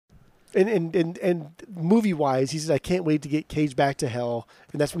And movie wise, he says, I can't wait to get Cage back to hell,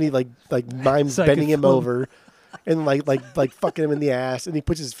 and that's when he like mimes So I bending could him film. over, and like fucking him in the ass, and he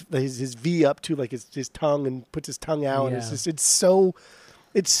puts his V up to like his tongue and puts his tongue out, and it's so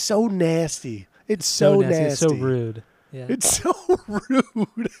nasty. It's so nasty. It's so rude. Yeah. It's so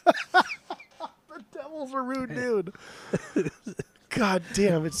rude. The devil's a rude dude. God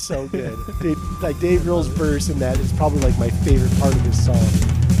damn, it's so good. Dude, like Dave Grohl's verse in that is probably like my favorite part of this song.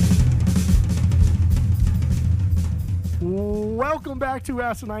 Welcome back to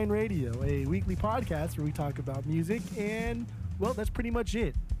Asinine Radio, a weekly podcast where we talk about music, and, well, that's pretty much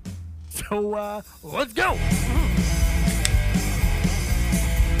it. So, let's go!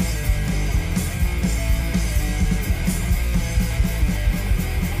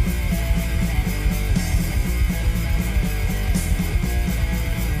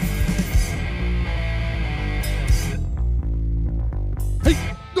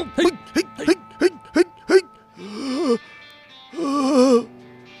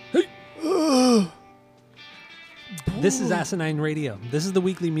 This is Asinine Radio. This is the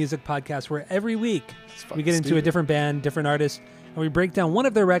weekly music podcast where every week we get into a different band, different artist, and we break down one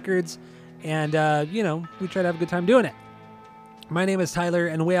of their records, and, we try to have a good time doing it. My name is Tyler,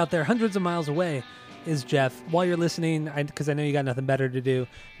 and way out there, hundreds of miles away, is Jeff. While you're listening, because I know you got nothing better to do,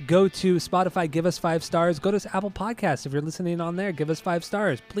 go to Spotify, give us 5 stars. Go to Apple Podcasts. If you're listening on there, give us 5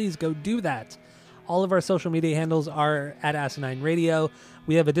 stars. Please go do that. All of our social media handles are at Asinine Radio.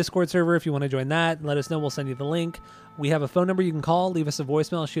 We have a Discord server if you want to join that. Let us know. We'll send you the link. We have a phone number you can call. Leave us a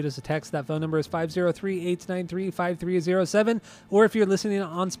voicemail. Shoot us a text. That phone number is 503-893-5307. Or if you're listening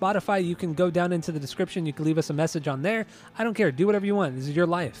on Spotify, you can go down into the description. You can leave us a message on there. I don't care. Do whatever you want. This is your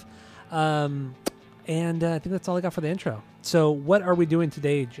life. And I think that's all I got for the intro. So what are we doing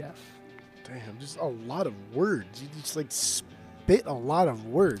today, Jeff? Damn, just a lot of words. You just like spit a lot of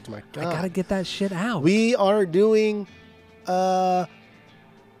words. My God. I got to get that shit out. We are doing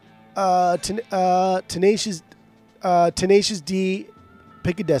Tenacious D,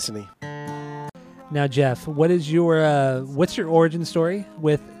 Pick a Destiny. Now, Jeff, what's your origin story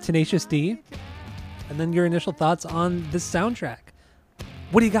with Tenacious D? And then your initial thoughts on this soundtrack.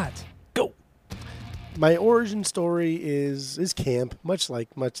 What do you got? Go. My origin story is camp, much like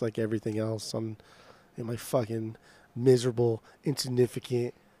everything else in my fucking miserable,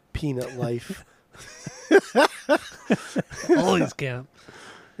 insignificant peanut life. Always camp.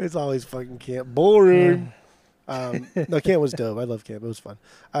 It's always fucking camp. Boring. No, camp was dope. I love camp. It was fun.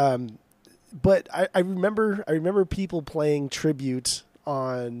 But I remember people playing tribute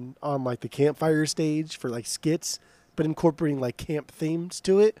on like the campfire stage for like skits, but incorporating like camp themes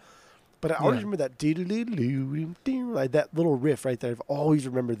to it. But I always remember that like that little riff right there. I've always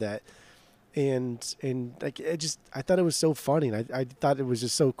remembered that. And like I thought it was so funny, and I thought it was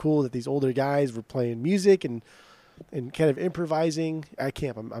just so cool that these older guys were playing music and kind of improvising. At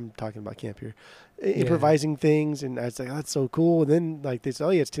camp, I'm talking about camp here, improvising things, and I was like, oh, that's so cool. And then like they said,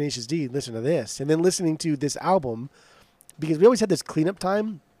 oh yeah, it's Tenacious D. Listen to this, and then listening to this album, because we always had this cleanup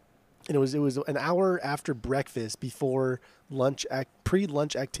time, and it was an hour after breakfast before lunch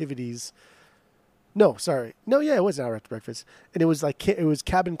pre-lunch activities. No, sorry. No, yeah, it was an hour after breakfast. And it was like, it was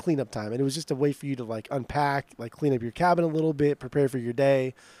cabin cleanup time. And it was just a way for you to like unpack, like clean up your cabin a little bit, prepare for your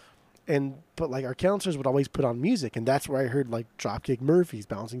day. But like our counselors would always put on music. And that's where I heard like Dropkick Murphys,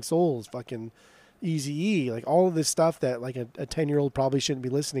 Bouncing Souls, fucking Eazy-E, like all of this stuff that like a 10-year-old probably shouldn't be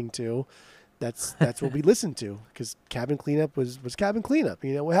listening to. That's what we listened to, because cabin cleanup was cabin cleanup.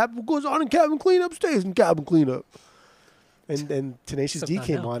 You know, what goes on in cabin cleanup stays in cabin cleanup. And Tenacious D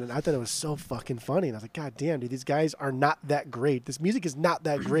came on, and I thought it was so fucking funny. And I was like, God damn, dude, these guys are not that great. This music is not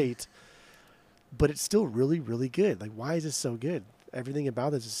that great, but it's still really, really good. Like, why is this so good? Everything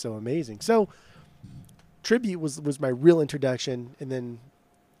about this is so amazing. So, Tribute was my real introduction, and then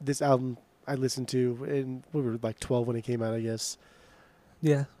this album I listened to, and we were like 12 when it came out, I guess.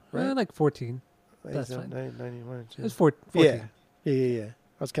 Yeah, right? Like 14. That's fine. 91. It was 14. Yeah. I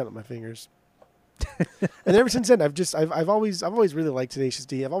was counting my fingers. And ever since then, I've always really liked Tenacious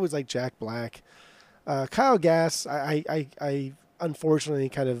D. I've always liked Jack Black. Kyle Gass, I unfortunately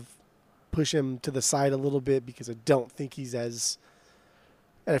kind of push him to the side a little bit, because I don't think he's as,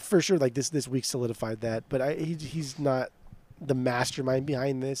 and for sure like this week solidified that, but he's not the mastermind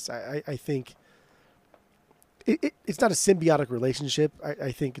behind this. I think it's not a symbiotic relationship.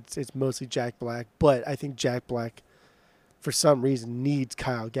 I think it's mostly Jack Black, but I think Jack Black, for some reason, needs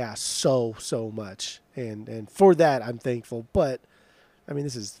Kyle Gass so much, and for that I'm thankful. But I mean,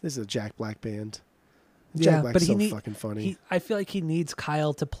 this is a Jack Black band. Jack Black's so fucking funny. I feel like he needs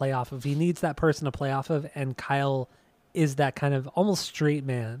Kyle to play off of. He needs that person to play off of, and Kyle is that kind of almost straight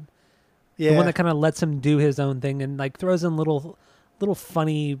man Yeah. The one that kind of lets him do his own thing and like throws in little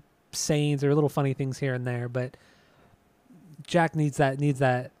funny sayings or little funny things here and there. But Jack needs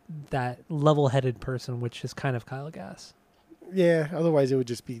that level-headed person, which is kind of Kyle Gass. Yeah, otherwise it would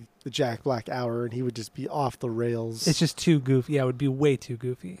just be the Jack Black hour, and he would just be off the rails. It's just too goofy. Yeah, it would be way too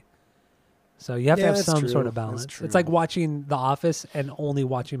goofy. So you have to have some sort of balance. It's like watching The Office and only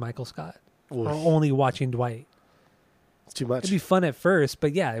watching Michael Scott. Or only watching Dwight. It's too much. It'd be fun at first,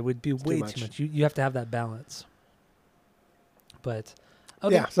 but yeah, it would be way too much. You have to have that balance. But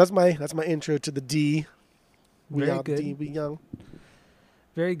okay. Yeah, so that's my intro to the D. Very good. D, we young.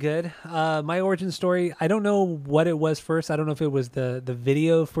 Very good. My origin story, I don't know what it was first. I don't know if it was the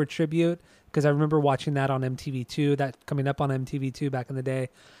video for Tribute, because I remember watching that on MTV2, that coming up on MTV2 back in the day.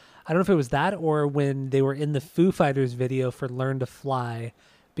 I don't know if it was that or when they were in the Foo Fighters video for Learn to Fly,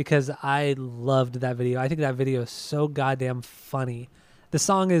 because I loved that video. I think that video is so goddamn funny. The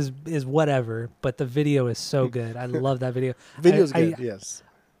song is whatever, but the video is so good. I love that video. Video's good, yes.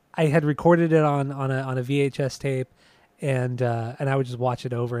 I had recorded it on a VHS tape, and I would just watch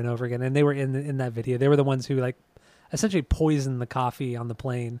it over and over again. And they were in that video. They were the ones who like essentially poisoned the coffee on the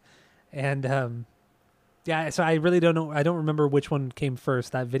plane. And yeah, so I really don't know. I don't remember which one came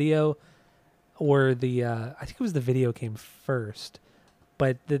first, that video or the I think it was the video came first.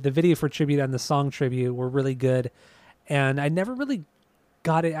 But the video for Tribute and the song Tribute were really good. And I never really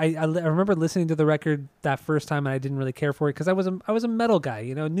got it. I remember listening to the record that first time, and I didn't really care for it because I was a metal guy,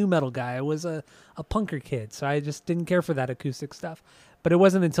 new metal guy. I was a punker kid, so I just didn't care for that acoustic stuff. But it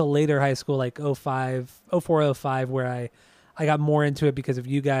wasn't until later high school, like 04, 05, where I got more into it because of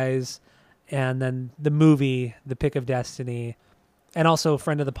you guys, and then the movie, The Pick of Destiny, and also a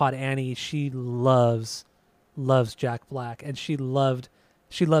friend of the pod, Annie. She loves Jack Black, and she loves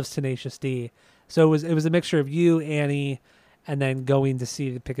Tenacious D. So it was a mixture of you, Annie, and then going to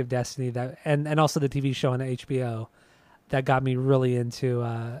see The Pick of Destiny, that and also the TV show on HBO that got me really into,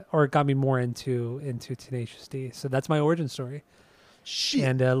 or got me more into Tenacious D. So that's my origin story. Shit.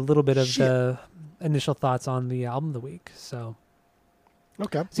 And a little bit of the initial thoughts on the album of the week. So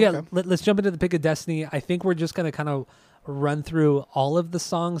okay. So yeah, let's jump into The Pick of Destiny. I think we're just going to kind of run through all of the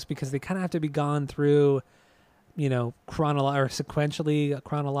songs because they kind of have to be gone through,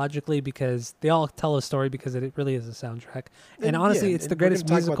 chronologically, because they all tell a story because it really is a soundtrack. And honestly, it's the greatest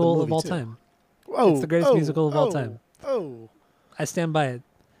musical of all time. Oh, it's the greatest musical of all time. Oh, I stand by it.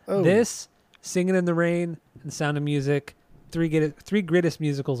 Oh. This, Singing in the Rain, and Sound of Music, three greatest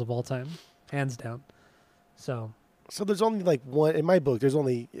musicals of all time, hands down. So there's only like one in my book. There's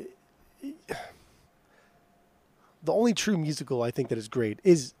only the only true musical I think that is great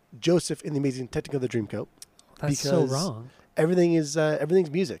is Joseph and the Amazing Technicolor Dreamcoat. That's so wrong. Everything's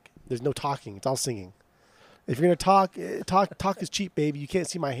music. There's no talking. It's all singing. If you're gonna talk is cheap, baby. You can't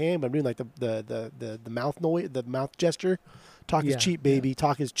see my hand, but I'm doing like the mouth noise, the mouth gesture. Talk is cheap, baby. Yeah.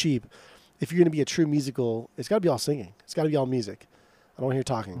 Talk is cheap. If you're gonna be a true musical, it's got to be all singing. It's got to be all music. I don't want to hear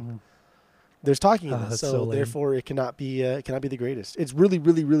talking. Mm-hmm. There's talking in this, so therefore it cannot be the greatest. It's really,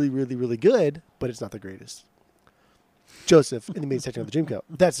 really, really, really, really good, but it's not the greatest. Joseph in the Amazing Technicolor Dreamcoat.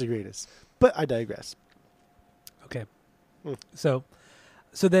 That's the greatest. But I digress. Okay. So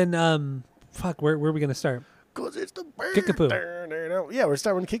then, where are we going to start? Because it's the Kickapoo. Yeah, we're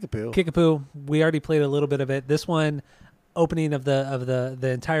starting with Kickapoo. Kickapoo. We already played a little bit of it. This one, opening of the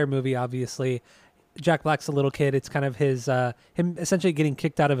entire movie, obviously. Jack Black's a little kid. It's kind of his him essentially getting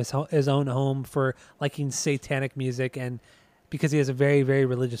kicked out of his own home for liking satanic music, and because he has a very, very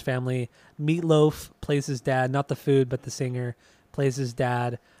religious family. Meatloaf plays his dad, not the food, but the singer plays his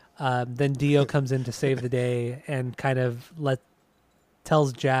dad. Then Dio comes in to save the day and kind of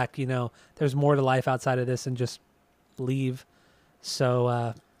tells Jack, there's more to life outside of this and just leave.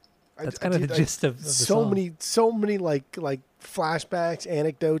 So that's kind of the gist of the song. So many like flashbacks,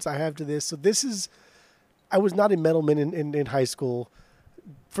 anecdotes I have to this. So this is, I was not a metalman in high school,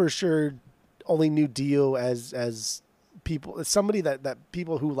 for sure. Only knew Dio as people, somebody that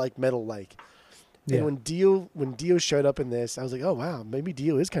people who like metal like. And Yeah. when Dio showed up in this, I was like, oh wow, maybe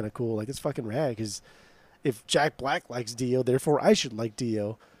Dio is kind of cool. Like, it's fucking rad. Because if Jack Black likes Dio, therefore I should like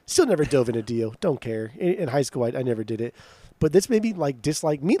Dio. Still never dove into Dio. Don't care. In high school, I never did it. But this made me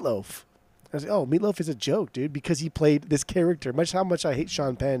dislike Meatloaf. I was like, oh, Meatloaf is a joke, dude, because he played this character. How much I hate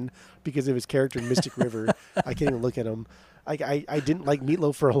Sean Penn because of his character in Mystic River. I can't even look at him. I didn't like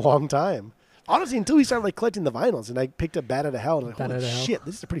Meatloaf for a long time. Honestly, until he started collecting the vinyls, and I picked up Bad Out of Hell, and I'm like, holy shit,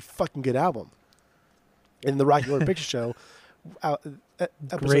 this is a pretty fucking good album. And the Rocky Horror Picture Show episode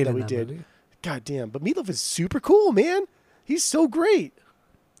that we did. Movie. God damn. But Meatloaf is super cool, man. He's so great.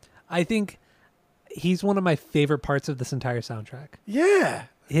 I think he's one of my favorite parts of this entire soundtrack. Yeah.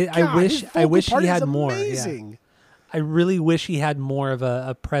 God, his I vocal wish part he is had more. Yeah. amazing. I really wish he had more of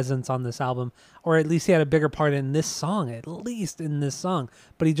a presence on this album, or at least he had a bigger part in this song, at least in this song.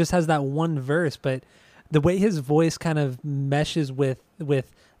 But he just has that one verse. But the way his voice kind of meshes with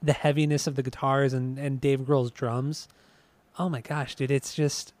the heaviness of the guitars and Dave Grohl's drums, oh my gosh, dude, it's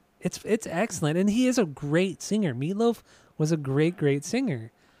just it's excellent. And he is a great singer. Meatloaf was a great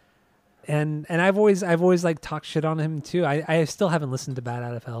singer. And I've always like talked shit on him too. I still haven't listened to Bad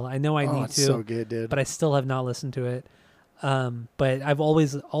Out of Hell. I know I need It's to. so good, dude. But I still have not listened to it. But I've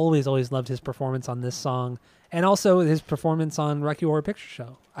always loved his performance on this song, and also his performance on Rocky Horror Picture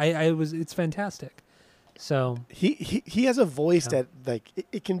Show. It's fantastic. So he has a voice that like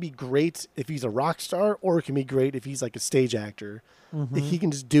it can be great if he's a rock star, or it can be great if he's like a stage actor. Mm-hmm. He can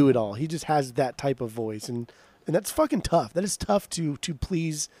just do it all. He just has that type of voice, and that's fucking tough. That is tough to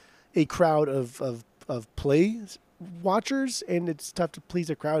please a crowd of play watchers, and it's tough to please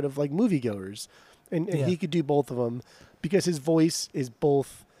a crowd of like moviegoers. And he could do both of them because his voice is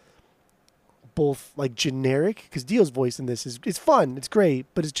both like generic, because Dio's voice in this is fun, it's great,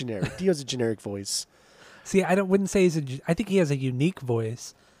 but it's generic. Dio's a generic voice. See, wouldn't say I think he has a unique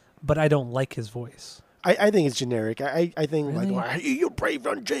voice, but I don't like his voice. I think it's generic. I think Really? like, you brave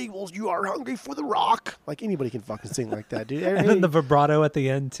on jables, you are hungry for the rock. Like anybody can fucking sing like that, dude. And then the vibrato at the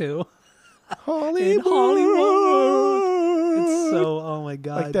end too. Hollywood. It's so, oh my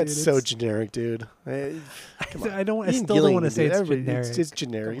god, like that's dude, so generic, dude. I still don't want to say it's generic. It's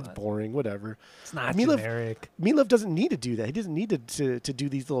generic. It's boring. Whatever. It's not generic. Meatloaf doesn't need to do that. He doesn't need to do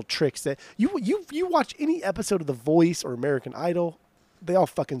these little tricks that you watch any episode of The Voice or American Idol, they all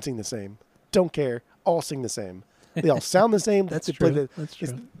fucking sing the same. Don't care. All sing the same. They all sound the same. That's they true. That's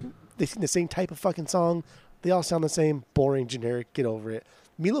true. They sing the same type of fucking song. They all sound the same. Boring, generic. Get over it.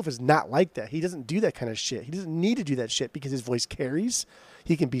 Meatloaf is not like that. He doesn't do that kind of shit. He doesn't need to do that shit because his voice carries.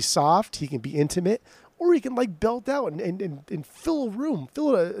 He can be soft. He can be intimate. Or he can like belt out and fill a room,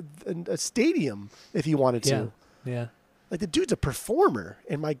 fill a stadium if he wanted to. Yeah. Like the dude's a performer.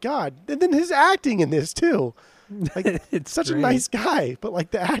 And my God. And then his acting in this too. Like it's such a nice guy, but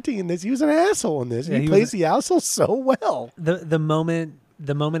like the acting in this, he was an asshole in this. Yeah, he plays the asshole so well. The moment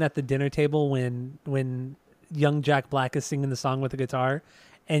at the dinner table when young Jack Black is singing the song with the guitar,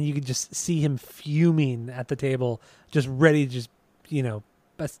 and you could just see him fuming at the table, just ready to just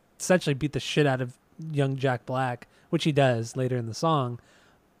essentially beat the shit out of young Jack Black, which he does later in the song.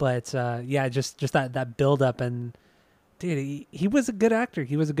 But just that build up, and dude, he was a good actor.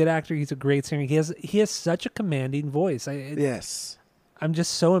 He was a good actor. He's a great singer. He has such a commanding voice. Yes. I'm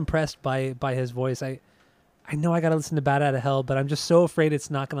just so impressed by his voice. I know I got to listen to Bad Out of Hell, but I'm just so afraid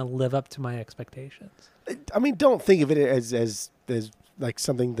it's not going to live up to my expectations. I mean, don't think of it as like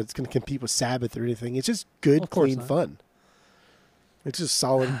something that's going to compete with Sabbath or anything. It's just good, clean fun. It's just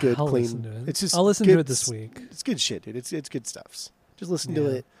solid, good, clean. Listen to it. It's just I'll listen to it this week. It's good shit, dude. It's good stuff. Just listen to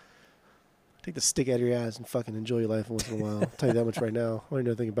it. Take the stick out of your ass and fucking enjoy your life once in a while. I'll tell you that much right now. I don't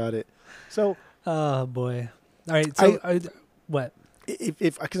know anything about it. So, oh boy. All right. So, what?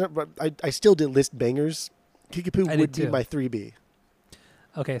 Because I still did list bangers. Kickapoo would be my 3B.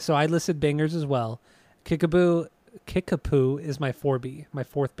 Okay, so I listed bangers as well. Kickapoo is my 4B, my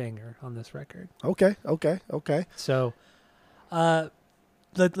fourth banger on this record. Okay. So,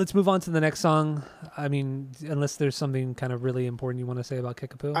 let's move on to the next song. I mean, unless there's something kind of really important you want to say about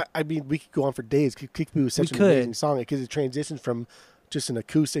Kickapoo. I mean, we could go on for days. Kickapoo is such an amazing song because it transitions from just an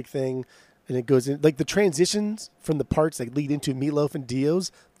acoustic thing, and it goes in like the transitions from the parts that lead into Meatloaf and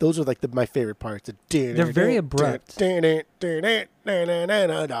Dio's. Those are like my favorite parts. They're very abrupt. And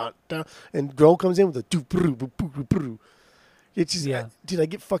Grohl comes in with a it's just, dude, I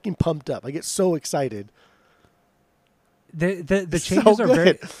get fucking pumped up. I get so excited. The changes so are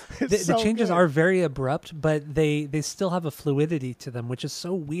very the changes good. are very abrupt, but they still have a fluidity to them, which is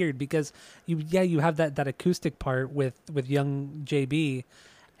so weird because you have that acoustic part with young JB,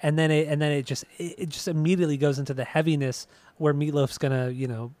 and then it just immediately goes into the heaviness where Meatloaf's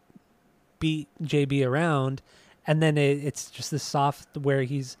gonna beat JB around, and then it's just this soft where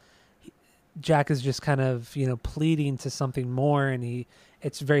Jack is just kind of pleading to something more, and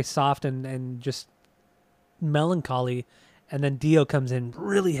it's very soft and just melancholy, and then Dio comes in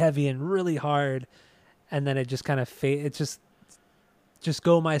really heavy and really hard, and then it just kind of it's just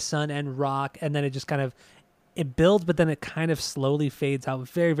go my son and rock, and then it just kind of builds, but then it kind of slowly fades out,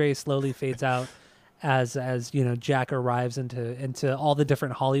 very very slowly fades out as Jack arrives into all the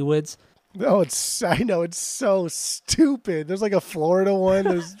different Hollywoods. No, I know it's so stupid. There's like a Florida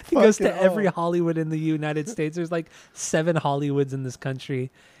one. He goes to every Hollywood in the United States. There's like 7 Hollywoods in this country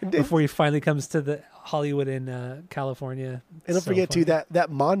before he finally comes to Hollywood in California. And don't forget too that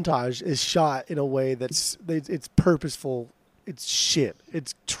montage is shot in a way it's purposeful. It's shit.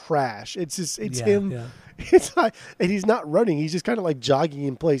 It's trash. It's just him. Yeah. It's like, and he's not running. He's just kind of like jogging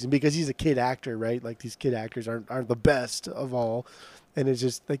in place. And because he's a kid actor, right? Like these kid actors aren't the best of all. And it's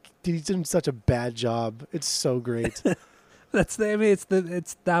just like, dude, he's doing such a bad job. It's so great. It's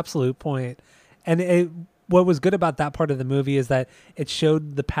the absolute point. And what was good about that part of the movie is that it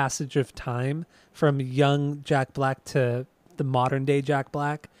showed the passage of time from young Jack Black to the modern day Jack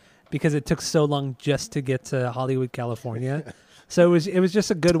Black, because it took so long just to get to Hollywood, California. So it was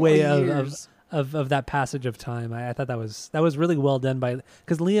just a good way of that passage of time. I thought that was really well done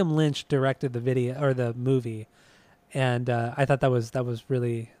because Liam Lynch directed the video or the movie, and I thought that was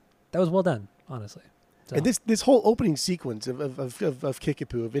well done, honestly. So. And this whole opening sequence of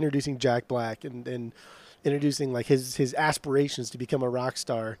Kickapoo, of introducing Jack Black and introducing like his aspirations to become a rock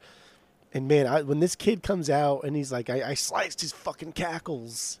star. And man, when this kid comes out and he's like, I sliced his fucking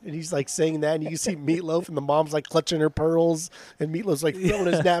cackles, and he's like saying that, and you can see Meatloaf and the mom's like clutching her pearls, and Meatloaf's like throwing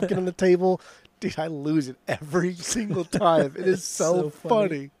his napkin on the table. Dude, I lose it every single time. It is so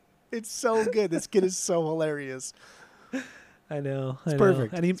funny. It's so good. This kid is so hilarious. I know. It's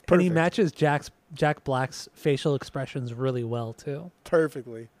perfect. And he matches Jack Black's facial expressions really well too.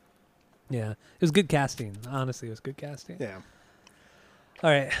 Perfectly. Yeah, it was good casting. Honestly, it was good casting. Yeah. All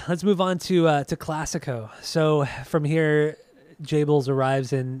right, let's move on to Classico. So from here, Jables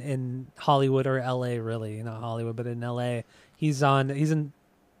arrives in Hollywood, or L.A. really, not Hollywood, but in L.A. He's in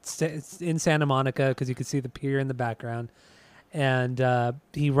Santa Monica, because you can see the pier in the background, and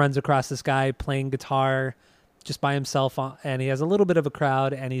he runs across this guy playing guitar just by himself, and he has a little bit of a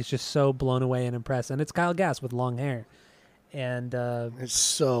crowd, and he's just so blown away and impressed. And it's Kyle Gass with long hair, and it's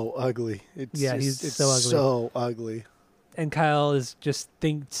so ugly. It's so ugly. And Kyle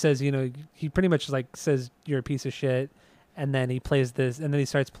says, he pretty much like says you're a piece of shit, and then he plays this, and then he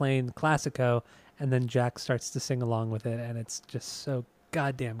starts playing Classico, and then Jack starts to sing along with it, and it's just so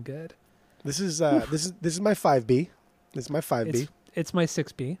goddamn good. This is my 5B. This is my 5B. It's my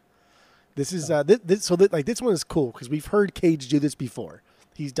 6B. This is this one is cool because we've heard Cage do this before.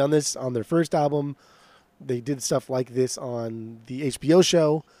 He's done this on their first album. They did stuff like this on the HBO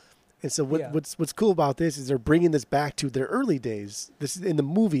show. And so what's cool about this is they're bringing this back to their early days. This is in the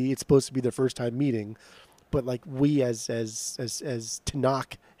movie. It's supposed to be their first time meeting, but like we as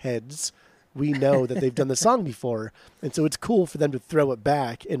Tanakh heads, we know that they've done the song before, and so it's cool for them to throw it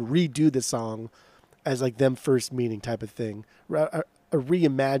back and redo the song as like them first meeting type of thing, a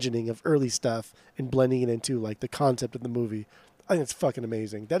reimagining of early stuff and blending it into like the concept of the movie. I think it's fucking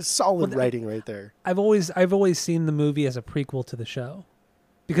amazing. That's solid writing right there. I've always seen the movie as a prequel to the show.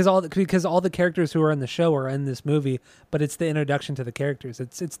 Because all the characters who are in the show are in this movie, but it's the introduction to the characters.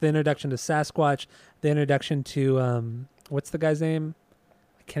 It's the introduction to Sasquatch, the introduction to what's the guy's name?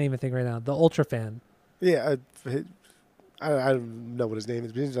 I can't even think right now. The Ultra fan. Yeah, I don't know what his name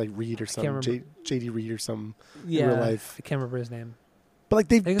is. But he's like Reed or something. JD Reed or something. In real life. I can't remember his name. But like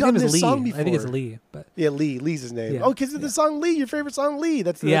they've done this song before. I think it's Lee. But yeah, Lee's his name. Yeah, oh, because of the song Lee, your favorite song Lee.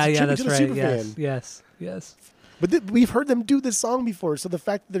 That's a tribute to the right. Superfan. Yes. But we've heard them do this song before, so the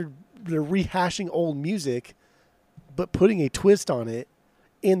fact that they're rehashing old music, but putting a twist on it,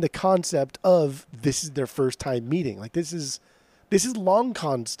 in the concept of this is their first time meeting. Like this is long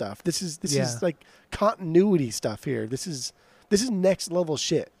con stuff. This is like continuity stuff here. This is next level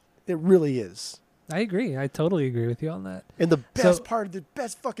shit. It really is. I agree. I totally agree with you on that. And the best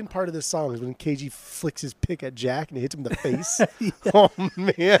fucking part of this song is when KG flicks his pick at Jack and it hits him in the face. Oh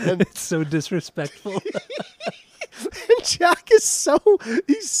man, it's so disrespectful. And Jack is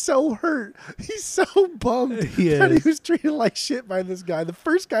he's so hurt. He's so bummed that he was treated like shit by this guy. The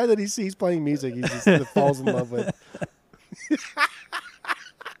first guy that he sees playing music, he just falls in love with.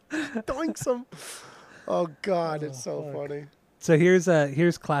 Doinks him. Oh God, it's so funny. So here's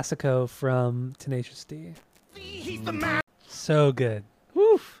Classico from Tenacious D. So good.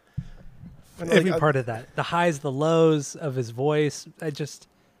 Woof. Every part of that. The highs, the lows of his voice.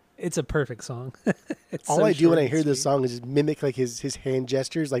 It's a perfect song. All I do when I hear this song is just mimic like his hand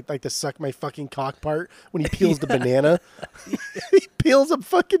gestures, like the suck my fucking cock part when he peels the banana. He peels a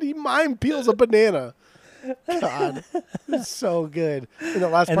banana. God, it's so good. And the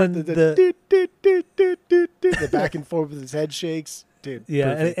last part, the back and forth with his head shakes, dude.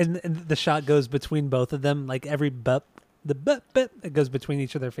 Yeah, and the shot goes between both of them, like every it goes between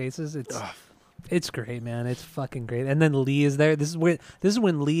each of their faces. It's great, man. It's fucking great. And then Lee is there. This is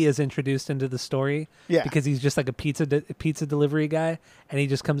when Lee is introduced into the story. Yeah, because he's just like a pizza delivery guy, and he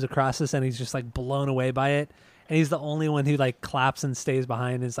just comes across this, and he's just like blown away by it. and he's the only one who like claps and stays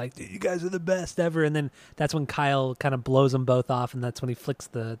behind and is like, dude, you guys are the best ever. And then that's when Kyle kind of blows them both off, and that's when he flicks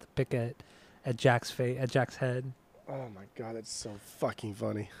the pick at Jack's head. Oh my god, it's so fucking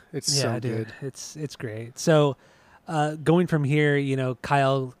funny. It's so dude, good. It's great. So going from here,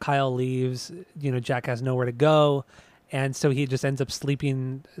 Kyle leaves, Jack has nowhere to go, and so he just ends up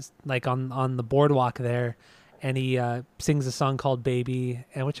sleeping like on the boardwalk there, and he sings a song called Baby,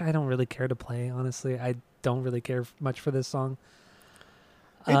 and which I don't really care to play, honestly. I don't really care much for this song.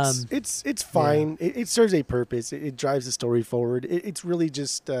 It's fine. Yeah. It serves a purpose. It drives the story forward. It's really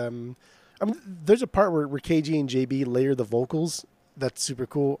just there's a part where KG and JB layer the vocals. That's super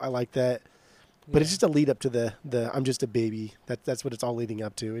cool. I like that. But it's just a lead up to the I'm just a baby. That's what it's all leading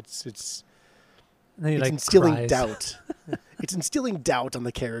up to. It's instilling cries. doubt. It's instilling doubt on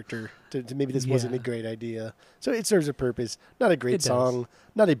the character to maybe this wasn't a great idea. So it serves a purpose. Not a great song.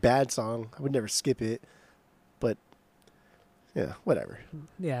 Not a bad song. I would never skip it. But yeah, whatever.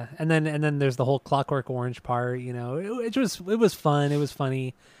 Yeah, and then there's the whole Clockwork Orange part. It was fun. It was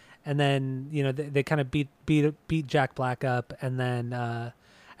funny. And then they kind of beat Jack Black up, and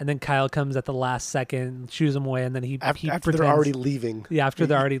then Kyle comes at the last second, shoos him away, and then he after pretends, they're already leaving. Yeah, after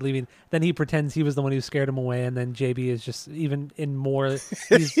they're already leaving, then he pretends he was the one who scared him away, and then JB is just even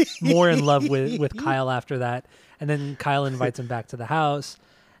he's more in love with Kyle after that, and then Kyle invites him back to the house,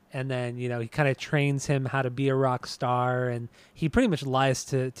 and then he kind of trains him how to be a rock star, and he pretty much lies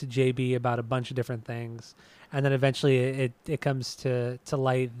to JB about a bunch of different things. And then eventually it comes to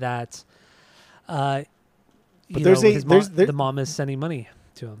light that the mom is sending money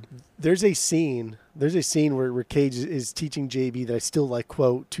to him. There's a scene where Cage is teaching JB that I still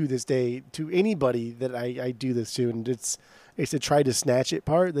quote to this day to anybody that I do this to, and it's the try to snatch it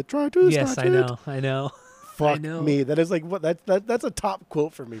part. The try to snatch it. Yes, I know. Fuck me. That is that's a top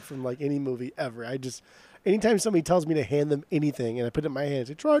quote for me from any movie ever. Anytime somebody tells me to hand them anything and I put it in my hands,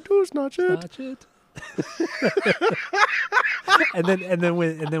 I try to snatch it. Snatch it. and then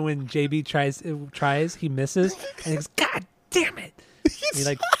when JB tries, he misses, and he goes, "God damn it!" He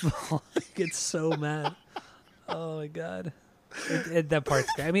gets so mad. Oh my god, that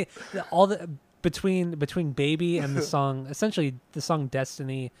part's great. I mean, all the between Baby and the song, essentially the song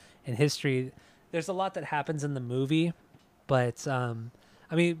Destiny and History. There's a lot that happens in the movie, but I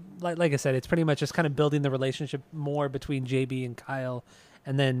mean, like I said, it's pretty much just kind of building the relationship more between JB and Kyle,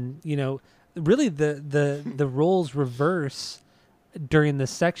 and then really the roles reverse during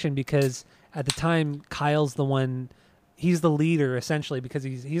this section, because at the time Kyle's the one, he's the leader essentially, because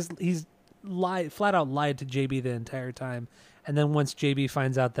he's flat out lied to JB the entire time, and then once JB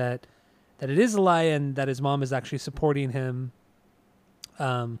finds out that it is a lie and that his mom is actually supporting him,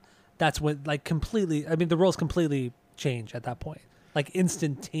 that's when completely, I mean, the roles completely change at that point.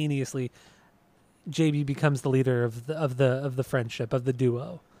 Instantaneously, JB becomes the leader of the friendship, of the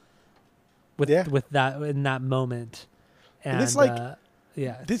duo. With that in that moment, and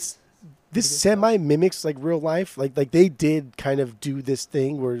it's this semi mimics real life. They did kind of do this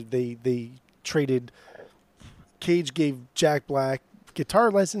thing where they traded. Cage gave Jack Black guitar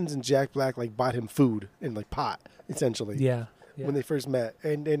lessons, and Jack Black bought him food and pot essentially. Yeah. When they first met,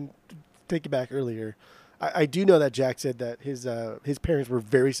 and take it back earlier, I do know that Jack said that his parents were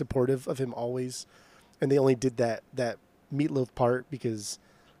very supportive of him always, and they only did that Meatloaf part because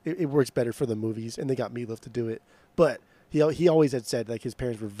it works better for the movies, and they got Meatloaf to do it. But he always had said his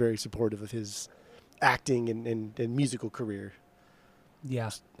parents were very supportive of his acting and musical career. Yeah,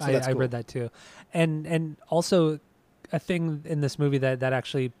 so that's cool. I read that too, and also a thing in this movie that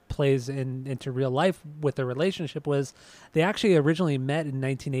actually plays into real life with the relationship was they actually originally met in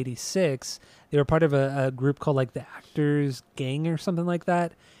 1986. They were part of a group called the Actors Gang or something like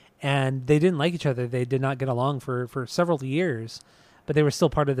that, and they didn't like each other. They did not get along for several years. But they were still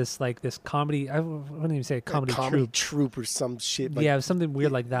part of this this comedy. I wouldn't even say a comedy troupe or some shit. Yeah, it was something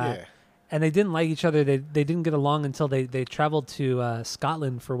weird like that. Yeah. And they didn't like each other. They didn't get along until they traveled to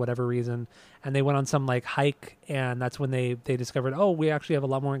Scotland for whatever reason, and they went on some hike, and that's when they discovered, oh, we actually have a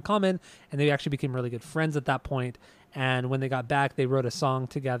lot more in common, and they actually became really good friends at that point. And when they got back, they wrote a song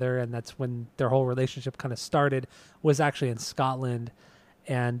together, and that's when their whole relationship kind of started. Was actually in Scotland,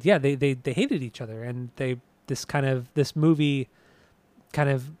 and yeah, they hated each other, and this movie kind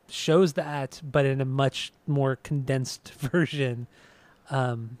of shows that, but in a much more condensed version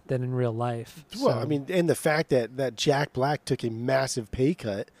than in real life. Well, I mean, and the fact that Jack Black took a massive pay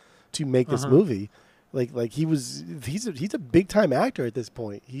cut to make this movie, he's a big time actor at this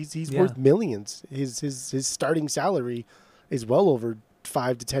point. He's worth millions. His starting salary is well over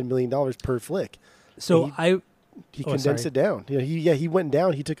 $5 to $10 million per flick. So he condensed it down. He went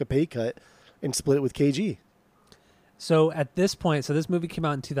down. He took a pay cut and split it with KG. So at this point, so this movie came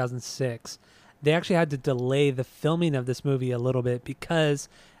out in 2006. They actually had to delay the filming of this movie a little bit because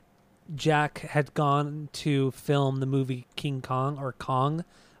Jack had gone to film the movie King Kong or Kong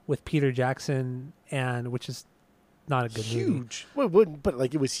with Peter Jackson, and which is not a good movie. Huge. Well, it wouldn't, but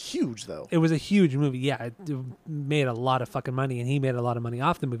like it was huge though. It was a huge movie. Yeah, it made a lot of fucking money, and he made a lot of money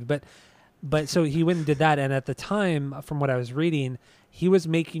off the movie. But so he went and did that, and at the time, from what I was reading, he was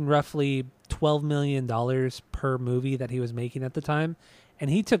making roughly $12 million per movie that he was making at the time. And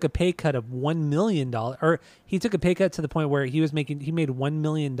he took a pay cut of $1 million, or he took a pay cut to the point where he made $1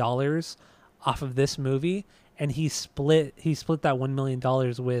 million off of this movie, and he split that $1 million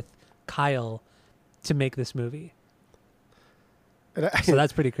with Kyle to make this movie. So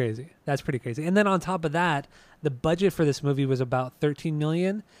that's pretty crazy. And then on top of that, the budget for this movie was about $13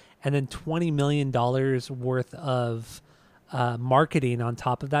 million, and then $20 million worth of marketing on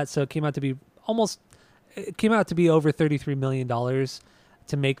top of that. So it came out to be over $33 million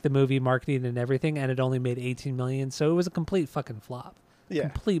to make the movie, marketing and everything, and it only made $18 million. So it was a complete fucking flop. Yeah.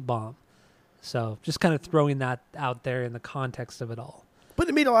 Complete bomb. So just kind of throwing that out there in the context of it all. But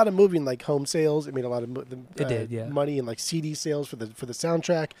it made a lot of movie in like home sales. It made a lot of money in like CD sales for the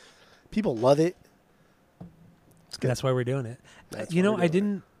soundtrack. People love it. That's why we're doing it.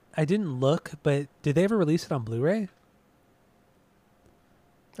 I didn't look, but did they ever release it on Blu-ray?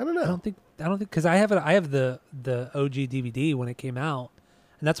 I don't know. I don't think because I have the OG DVD when it came out,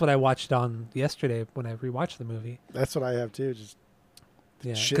 and that's what I watched on yesterday when I rewatched the movie. That's what I have too. Just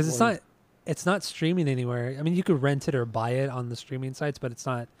because it's not streaming anywhere. I mean, you could rent it or buy it on the streaming sites, but it's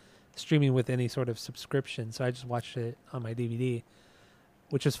not streaming with any sort of subscription. So I just watched it on my DVD,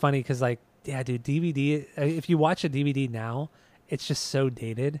 which was funny because dude, DVD. If you watch a DVD now, it's just so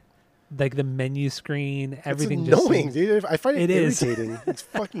dated. Like the menu screen, everything. It's annoying, dude. I find it irritating. It's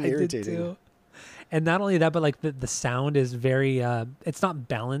fucking irritating. I did too. And not only that, but like the sound is very. It's not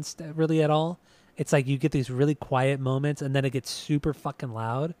balanced really at all. It's like you get these really quiet moments, and then it gets super fucking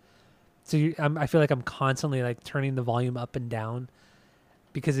loud. So I feel like I'm constantly like turning the volume up and down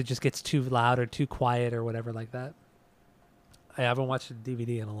because it just gets too loud or too quiet or whatever like that. I haven't watched a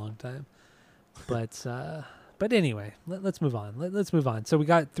DVD in a long time, but anyway, let's move on. Let's move on. So we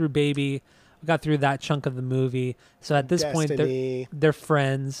got through Baby, we got through that chunk of the movie. So at this point, they're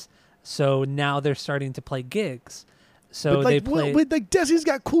friends. So now they're starting to play gigs. So they play. Like Destiny's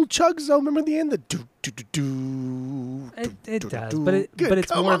got cool chugs though. Remember the end, the do do do do. It does, but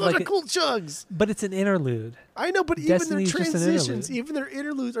it's more like cool chugs. But it's an interlude. I know, but Destiny's even their transitions, even their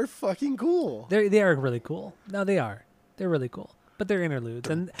interludes are fucking cool. They are really cool. No, they are. They're really cool. But they're interludes,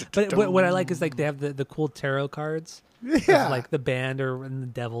 but what I like is like they have the cool tarot cards, yeah, like the band and the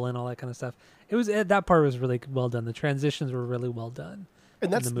devil and all that kind of stuff. That part was really well done. The transitions were really well done.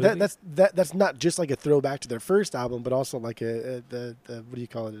 And that's not just like a throwback to their first album, but also like the what do you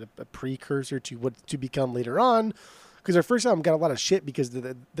call it, a precursor to what to become later on. Because their first album got a lot of shit because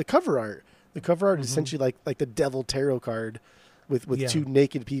the cover art is essentially like the devil tarot card with two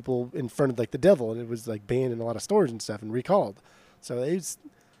naked people in front of like the devil, and it was like banned in a lot of stores and stuff and recalled. So it's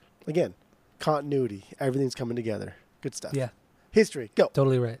again continuity, everything's coming together, good stuff. Yeah, history, go.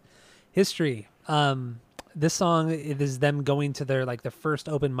 Totally right. History. This song, it is them going to their first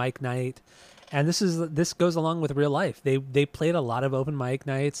open mic night, and this goes along with real life. They played a lot of open mic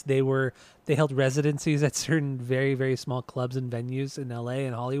nights. They held residencies at certain very, very small clubs and venues in LA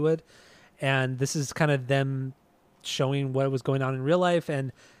and Hollywood, and this is kind of them showing what was going on in real life.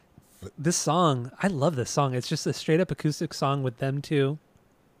 And this song, I love this song. It's just a straight up acoustic song with them two.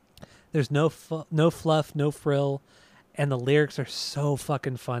 There's no fluff, no frill, and the lyrics are so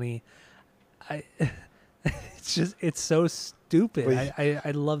fucking funny. It's so stupid.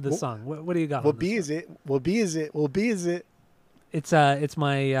 I love this song. What do you got? What B is it? What B is it? What B is it? It's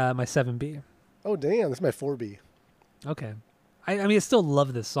my my 7B. Oh damn, that's my 4B. Okay, I mean I still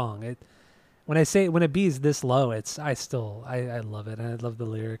love this song. When a B is this low, I love it. I love the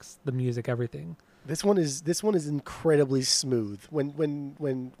lyrics, the music, everything. This one is incredibly smooth.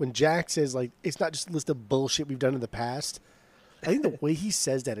 When Jack says like it's not just a list of bullshit we've done in the past. I think the way he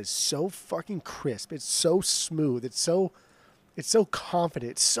says that is so fucking crisp. It's so smooth. It's so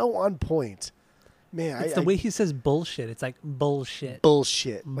confident. It's so on point. Man, it's the way he says bullshit. It's like bullshit.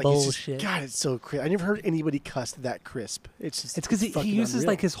 Bullshit. Like bullshit. God, it's so crisp. I never heard anybody cuss that crisp. It's because he uses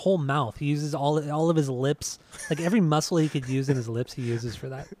like his whole mouth. He uses all of his lips. Like every muscle he could use in his lips, he uses for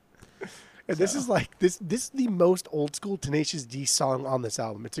that. And this is like this is the most old school Tenacious D song on this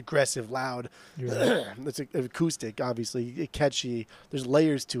album. It's aggressive, loud. Right. It's acoustic, obviously, catchy. There's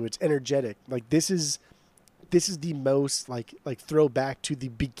layers to it. It's energetic. Like this is the most like throwback to the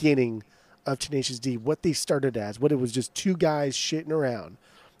beginning of Tenacious D, what they started as, what it was just two guys shitting around.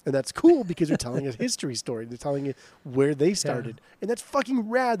 And that's cool because they're telling a history story. They're telling you where they started. Yeah. And that's fucking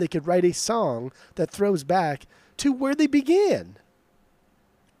rad. They could write a song that throws back to where they began.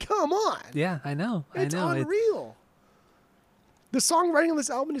 Come on. Yeah, I know. It's unreal. The songwriting on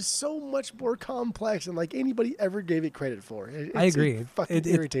this album is so much more complex than like anybody ever gave it credit for. I agree. It fucking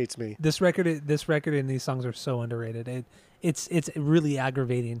irritates me. This record and these songs are so underrated. It's really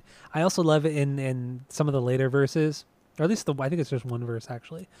aggravating. I also love it in some of the later verses. Or at least I think it's just one verse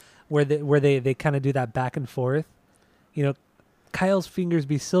actually, where they kind of do that back and forth. You know, Kyle's fingers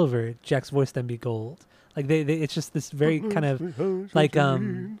be silver, Jack's voice then be gold. Like they it's just this very kind of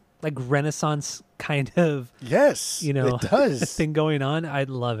like Renaissance kind of it does thing going on. I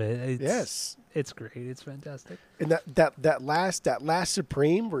love it. It's great. It's fantastic. And that last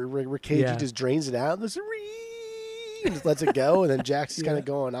Supreme where KG just drains it out and just lets it go, and then Jack's just kind of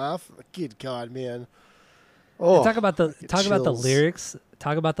going off. Good God, man. Oh, talk about the lyrics.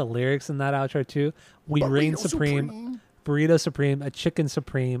 Talk about the lyrics in that outro too. We reign supreme, burrito supreme, a chicken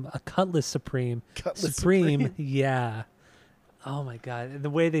supreme, a cutlass supreme, supreme. Yeah. Oh my God,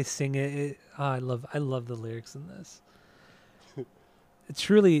 the way they sing it. I love the lyrics in this. It's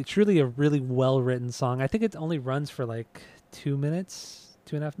truly a really well written song. I think it only runs for like 2 minutes,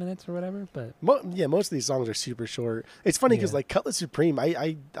 2.5 minutes or whatever. But most of these songs are super short. It's funny because like Cutlass Supreme,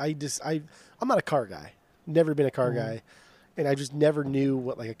 I'm not a car guy. Never been a car guy, and I just never knew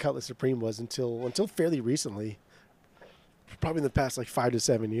what like a Cutlass Supreme was until fairly recently. Probably in the past like 5 to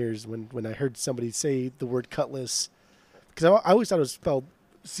 7 years when I heard somebody say the word Cutlass, because I always thought it was spelled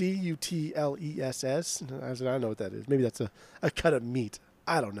Cutless. I said I don't know what that is. Maybe that's a cut of meat.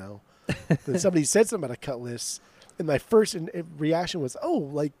 I don't know. Then somebody said something about a Cutlass, and my first reaction was, oh,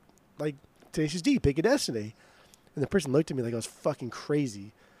 like Tenacious D, Pick a Destiny, and the person looked at me like I was fucking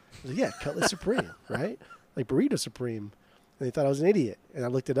crazy. I was like, yeah, Cutlass Supreme, right? Like Burrito Supreme. And they thought I was an idiot. And I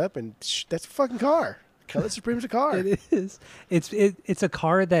looked it up, and that's a fucking car. Cutlass Supreme's a car. It is. It's a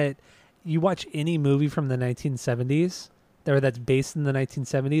car that you watch any movie from the 1970s that's based in the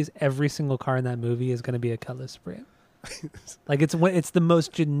 1970s. Every single car in that movie is going to be a Cutlass Supreme. Like it's the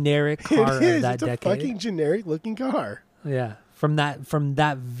most generic car of that decade. It's a fucking generic looking car. Yeah, from that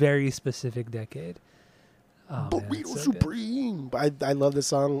very specific decade. Oh, Burrito Supreme. I love this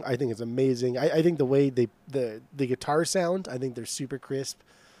song. I think it's amazing. I think the way the guitar sound, I think they're super crisp.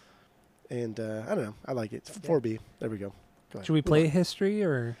 And I don't know. I like it. It's 4B. There we go. Should we play history,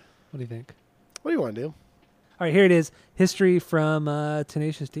 or what do you think? What do you want to do? All right, here it is. History from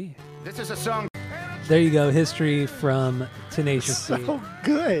Tenacious D. This is a song. There you go. History from Tenacious D. So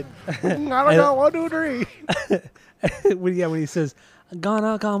good. I don't know. 1, 2, 3. when he says,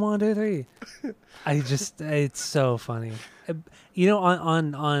 "Gonna come 1, 2, 3." It's so funny. You know,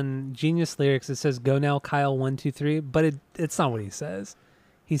 on Genius Lyrics it says "Go now, Kyle 1, 2, 3," but it's not what he says.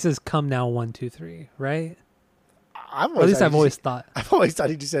 He says "Come now 1, 2, 3," right? I've always thought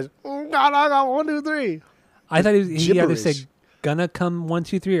he just says "Gonna 1, 2, 3." I thought he either said "Gonna come 1,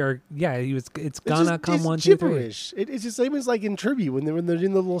 2, 3," or it's gonna come 1, 2, 3. Gibberish. It's the same as like in tribute when they're in the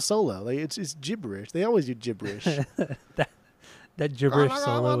little solo. Like it's gibberish. They always do gibberish. That gibberish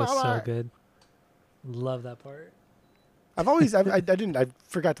solo was so good. Love that part. I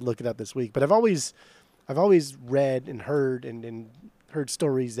forgot to look it up this week, but I've always read and heard heard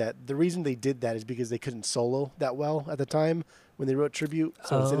stories that the reason they did that is because they couldn't solo that well at the time when they wrote tribute.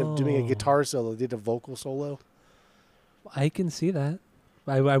 So instead of doing a guitar solo, they did a vocal solo. I can see that.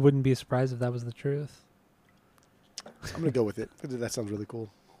 I wouldn't be surprised if that was the truth. I'm going to go with it. That sounds really cool.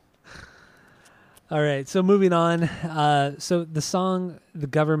 All right, so moving on. So the song "The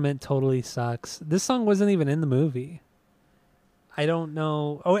Government Totally Sucks." This song wasn't even in the movie. I don't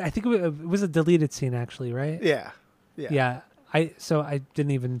know. Oh, I think it was a deleted scene, actually, right? Yeah. I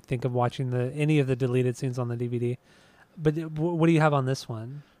didn't even think of watching any of the deleted scenes on the DVD. But what do you have on this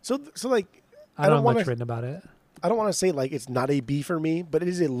one? So like I don't have much written about it. I don't want to say like it's not a B for me, but it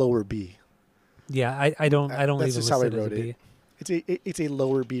is a lower B. Yeah, I don't that's even just how I wrote it. It's a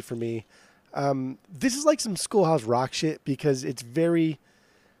lower B for me. This is like some Schoolhouse Rock shit because it's very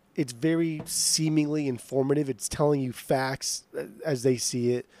seemingly informative. It's telling you facts as they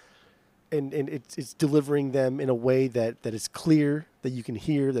see it, and it's delivering them in a way that is clear, that you can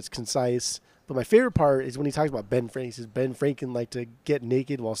hear, that's concise. But my favorite part is when he talks about Ben Franklin. He says Ben Franklin liked to get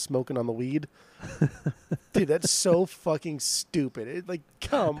naked while smoking on the weed. Dude, that's so fucking stupid.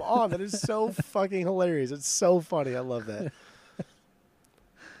 Come on, that is so fucking hilarious. It's so funny. I love that.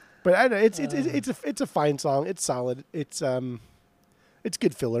 But I know it's a fine song. It's solid. It's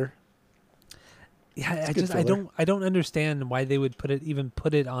good filler. Yeah, It's good filler. I don't understand why they would put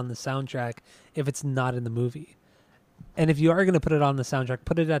it on the soundtrack if it's not in the movie. And if you are going to put it on the soundtrack,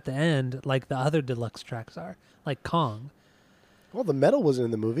 put it at the end like the other deluxe tracks are, like Kong. Well, the metal wasn't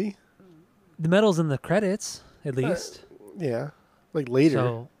in the movie. The metal's in the credits, at least. Yeah, like later.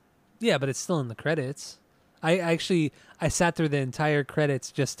 So, yeah, but it's still in the credits. I sat through the entire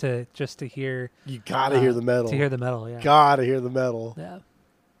credits just to hear. You gotta hear the metal. To hear the metal, yeah. Gotta hear the metal. Yeah.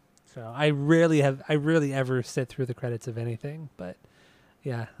 So I rarely ever sit through the credits of anything, but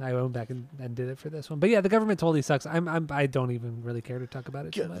yeah, I went back and did it for this one. But yeah, the government totally sucks. I don't even really care to talk about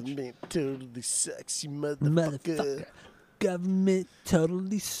it too much. Government totally sucks, you motherfucker. Government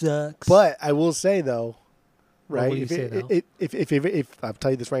totally sucks. But I will say though, right? What will you say, though? If I'll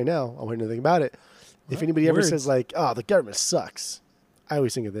tell you this right now, I won't hear anything about it. If anybody ever says like, "Oh, the government sucks," I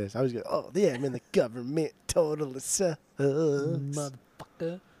always think of this. I always go, "Oh, yeah, man, the government totally sucks."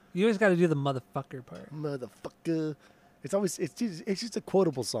 Motherfucker. You always got to do the motherfucker part. Motherfucker. It's just a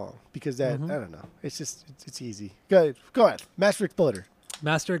quotable song because that I don't know. It's easy. Go ahead. Master Exploder.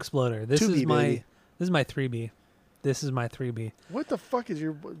 Master Exploder. This 2B, is my baby. this is my 3B. This is my 3B. What the fuck is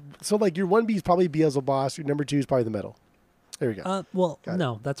your so like your 1B is probably Beelzebub. Your number 2 is probably the metal. There we go. Well, Got it.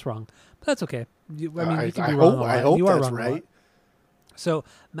 no, that's wrong. But that's okay. You can be I wrong. hope, I hope you are that's wrong a lot. right. So,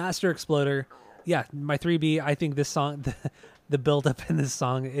 Master Exploder, yeah, my 3B. I think this song, the build up in this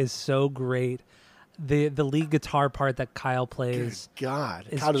song is so great. The lead guitar part that Kyle Good plays. God,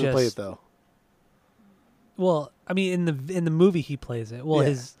 is how does he play it just- though? Well, I mean, in the movie he plays it. Well,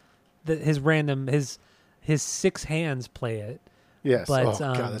 Yeah. his 6 hands play it. Yes. but, oh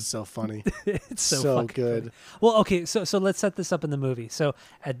God, that's so funny. It's so, So fucking good. funny. Well, okay, so let's set this up in the movie. So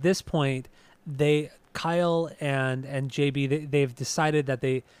at this point, Kyle and JB they've decided that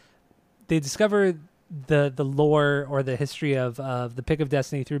they discovered the lore or the history of the Pick of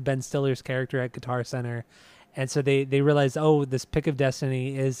Destiny through Ben Stiller's character at Guitar Center. And so they realized, oh, this Pick of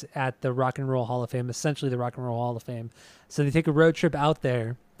Destiny is at the Rock and Roll Hall of Fame, essentially the Rock and Roll Hall of Fame. So they take a road trip out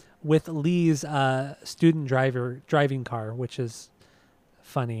there with Lee's student driving car, which is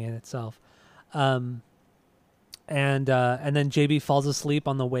funny in itself. And then JB falls asleep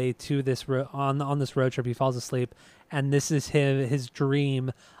on the way to this on this road trip. He falls asleep, and this is his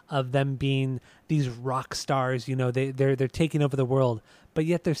dream of them being these rock stars. You know, they're taking over the world, but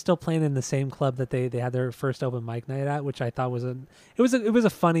yet they're still playing in the same club that they had their first open mic night at, which I thought was it was a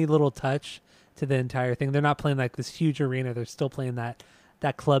funny little touch to the entire thing. They're not playing like this huge arena. They're still playing that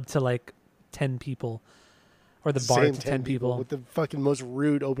club to like 10 people, or the bar Same to 10 people. with the fucking most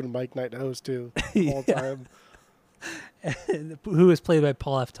rude open mic night host too all Yeah. time. Who was played by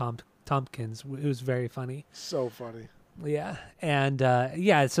Paul F. Tompkins. It was very funny. So funny. Yeah, and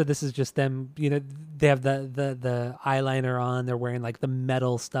so this is just them. You know, they have the eyeliner on. They're wearing like the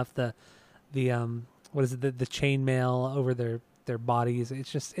metal stuff. The what is it? The chainmail over their bodies.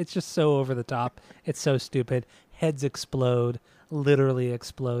 It's just so over the top. It's so stupid. Heads explode, literally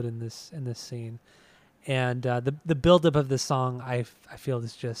explode in this scene, and the buildup of this song I feel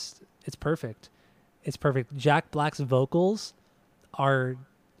is just it's perfect. It's perfect. Jack Black's vocals are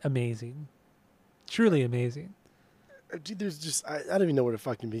amazing, truly amazing. Dude, there's just I don't even know where to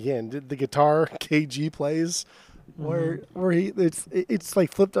fucking begin. The guitar KG plays, where it's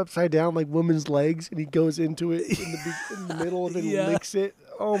like flipped upside down like women's legs, and he goes into it in the middle of it Yeah. and licks it.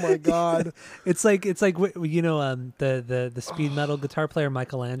 Oh my God! It's like you know the speed metal guitar player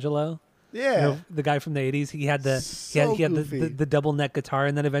Michelangelo. Yeah, You know, the guy from the 80s. He had So he had goofy. the double neck guitar,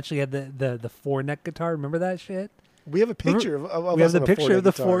 and then eventually he had the 4 neck guitar. Remember that shit? we have a picture of We have us the on a picture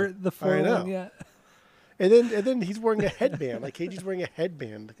of four-neck the guitar. 4 I know. one, yeah. And then he's wearing a headband. Like KG's wearing a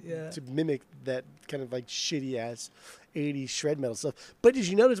headband Yeah. to mimic that kind of like shitty ass 80s shred metal stuff. But did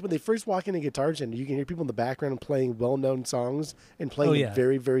you notice when they first walk into Guitar Center, you can hear people in the background playing well-known songs and playing Oh, them yeah.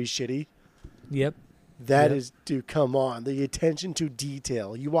 very, very shitty? Yep. That Yep. is, dude, come on. The attention to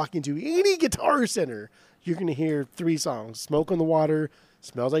detail. You walk into any Guitar Center, you're going to hear 3 songs. Smoke on the Water,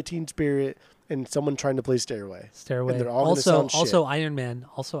 Smells Like Teen Spirit, and someone trying to play Stairway. Stairway. And they're all gonna sound shit. Also Iron Man.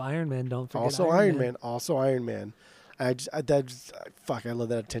 Also Iron Man. Don't forget. Also Iron Man. Also Iron Man. Fuck, I love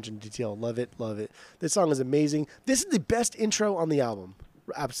that attention to detail. Love it, love it. This song is amazing. This is the best intro on the album.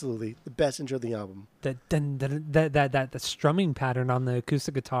 Absolutely. The best intro of the album. That strumming pattern on the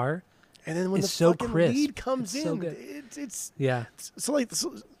acoustic guitar. And then when It's the so fucking crisp. lead comes It's so in, good. it's Yeah.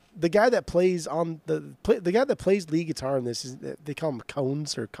 the guy that plays on the guy that plays lead guitar in this is they call him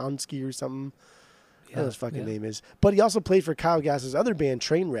Cones or Konski or something. I don't know what his fucking name is. But he also played for Kyle Gass's other band,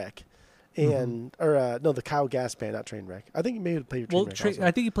 Trainwreck, and the Kyle Gass band, not Trainwreck. I think he may have played for Well, Trainwreck. Also.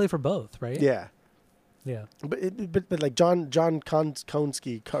 I think he played for both, right? Yeah. Yeah. But like John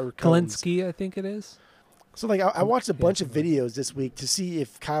Konski or Cones. Kalinsky, I think it is. So like I watched a bunch of something videos this week to see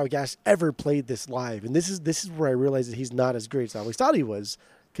if Kyle Gass ever played this live, and this is where I realized that he's not as great as I always thought he was.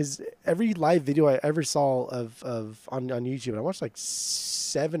 Because every live video I ever saw of on YouTube, and I watched like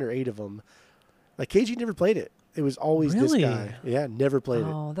 7 or 8 of them, like KG never played it. It was always this Really? guy. Yeah, never played it.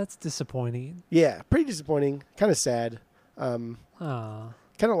 Oh, that's disappointing. Yeah, pretty disappointing. Kind of sad. Oh.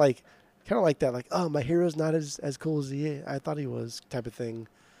 Kind of like that. Like, oh, my hero's not as cool as I thought he was, type of thing.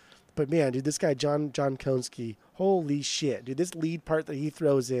 But man, dude, this guy John Konski, holy shit, dude! This lead part that he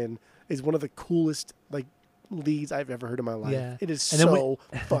throws in is one of the coolest like leads I've ever heard in my life. Yeah. It is And then so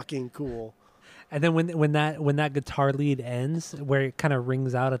fucking cool. And then when that guitar lead ends, where it kind of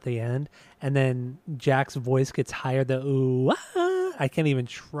rings out at the end, and then Jack's voice gets higher, the ooh ah, I can't even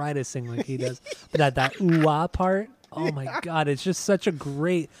try to sing like he does, but that ooh ah part, oh my god, it's just such a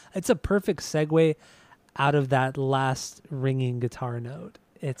great. It's a perfect segue out of that last ringing guitar note.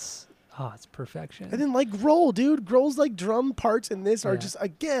 It's perfection. And then like Grohl, dude, Grohl's like drum parts in this are Yeah. just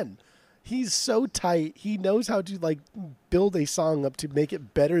again. He's so tight. He knows how to like build a song up to make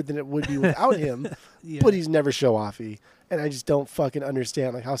it better than it would be without him. Yeah. But he's never show offy, and I just don't fucking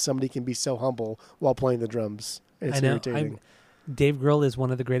understand like how somebody can be so humble while playing the drums. It's I know. irritating. Dave Grohl is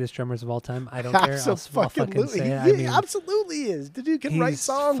one of the greatest drummers of all time. I don't care. I'll fucking say it. He absolutely is. The dude can write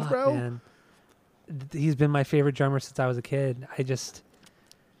songs, fuck, bro. Man. He's been my favorite drummer since I was a kid.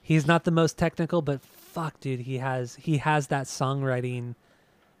 He's not the most technical, but fuck, dude, he has that songwriting.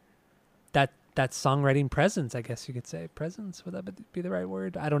 That songwriting presence, I guess you could say. Presence, would that be the right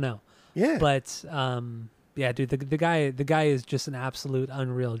word? I don't know. Yeah. But yeah, dude, the guy is just an absolute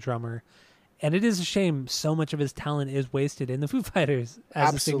unreal drummer. And it is a shame so much of his talent is wasted in the Foo Fighters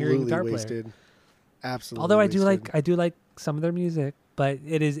as a singer and guitar wasted. player. Absolutely. Although wasted. I do like some of their music, but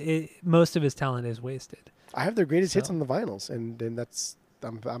most of his talent is wasted. I have their greatest hits So. on the vinyls, and that's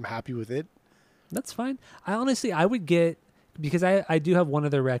I'm happy with it. That's fine. I would get, because I do have one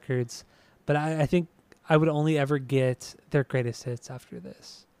of their records, but I think I would only ever get their greatest hits after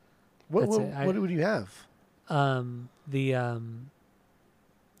this. What That's it. what would you have?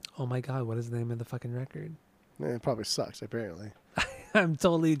 Oh my god, what is the name of the fucking record? It probably sucks. Apparently, I'm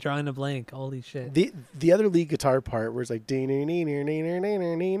totally drawing a blank. Holy shit. the other lead guitar part where it's like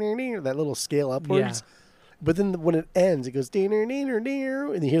that little scale upwards, but then when it ends, it goes and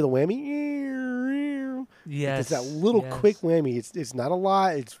you hear the whammy. Yes, It's that little yes. quick whammy. It's not a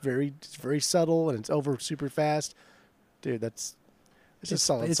lot. It's very subtle and it's over super fast. Dude, it's a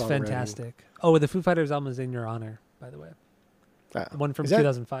solid It's songwriting. fantastic. Oh, the Foo Fighters album is In Your Honor, by the way. One from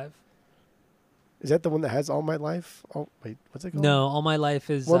 2005. Is that the one that has All My Life? Oh wait, what's it called? No, All My Life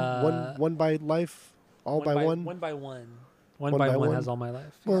is one by life, all by one. One by one. One One by by one one? has All My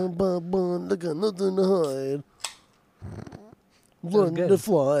Life. One by one, they got nothing to hide. was Learn good. to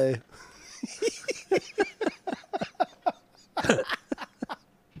fly.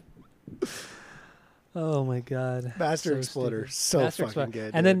 Oh my god. Master So Exploder, stupid. so Master fucking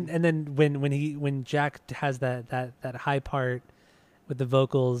Exploder. good. And dude. then when Jack has that high part with the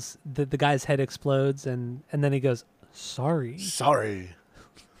vocals, the guy's head explodes and then he goes, "Sorry." Sorry,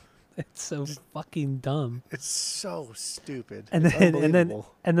 It's so fucking dumb. it's so stupid. And It's then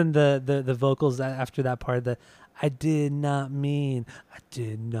unbelievable. the vocals after that part, I did not mean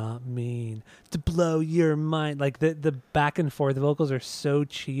to blow your mind. Like the back and forth vocals are so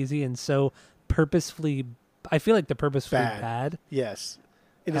cheesy and so purposefully. I feel like they're purposefully bad. Yes.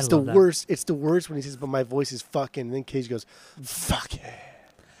 And I it's the love that. worst. It's the worst when he says, "But my voice is fucking." And then Cage goes, "Fuck it."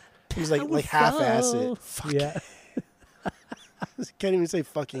 He's like half-ass it. Fuck Yeah. it. He can't even say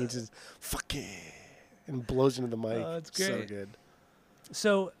 "fucking." He just "fuck it" and blows into the mic. Oh, it's So great. good.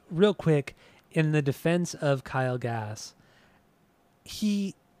 So real quick, in the defense of Kyle Gass,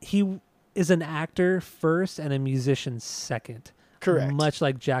 he is an actor first and a musician second. Correct. Much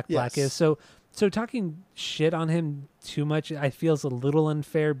like Jack Black Yes. is. So talking shit on him too much, I feel is a little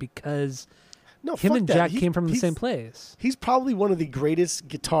unfair because No, him fuck and that. Jack He- came from the he's- same place. He's probably one of the greatest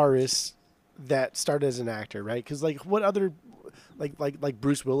guitarists that started as an actor, right? Because like what other, like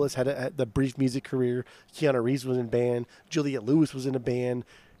Bruce Willis had the brief music career. Keanu Reeves was in a band. Juliette Lewis was in a band.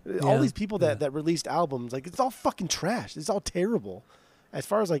 All Yeah, these people that released albums, like it's all fucking trash. It's all terrible. As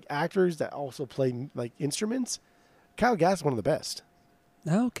far as like actors that also play like instruments, Kyle Gass is one of the best.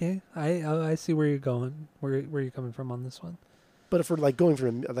 Oh, okay, I see where you're going, where you're coming from on this one. But if we're like going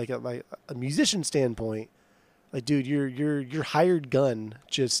from a musician standpoint, like dude, your hired gun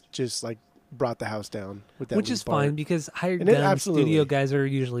just like brought the house down with that, Which lead is part. fine because hired And it gun absolutely- studio guys are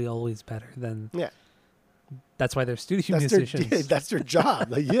usually always better than Yeah. That's why they're studio That's musicians. that's their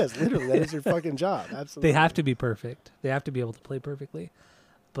job. Like, yes, literally, that is their fucking job. Absolutely. They have to be perfect. They have to be able to play perfectly.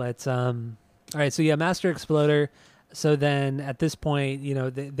 But all right, so yeah, Master Exploder. So then at this point,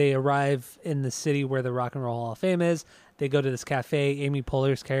 they arrive in the city where the Rock and Roll Hall of Fame is. They go to this cafe. Amy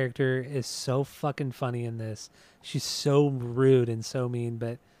Poehler's character is so fucking funny in this. She's so rude and so mean,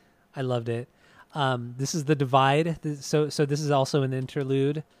 but I loved it. This is The Divide. So this is also an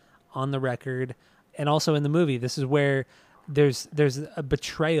interlude on the record. And also in the movie, this is where there's a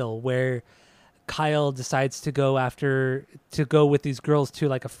betrayal where Kyle decides to go with these girls to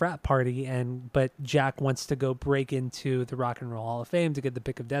like a frat party, but Jack wants to go break into the Rock and Roll Hall of Fame to get the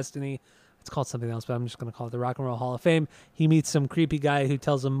Pick of Destiny. It's called something else, but I'm just going to call it the Rock and Roll Hall of Fame. He meets some creepy guy who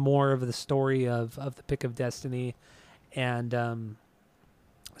tells him more of the story of the Pick of Destiny, and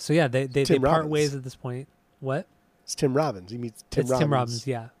so yeah, they part ways at this point. What? It's Tim Robbins. He meets Tim Robbins. Tim Robbins,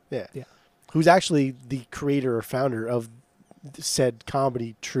 yeah. Who's actually the creator or founder of said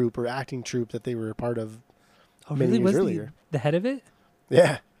comedy troupe or acting troupe that they were a part of many years earlier. The head of it?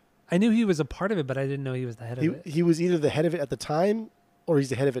 Yeah. I knew he was a part of it, but I didn't know he was the head of it. He was either the head of it at the time, or he's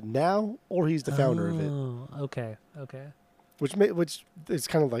the head of it now, or he's the founder of it. Oh, okay. Which is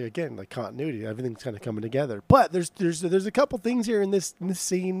kind of like, again, like continuity. Everything's kind of coming together. But there's a couple things here in this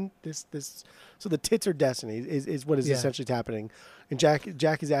scene. So the tits are destiny is what is essentially happening. And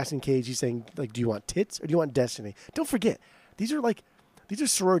Jack is asking Cage. He's saying, like, do you want tits or do you want destiny? Don't forget, these are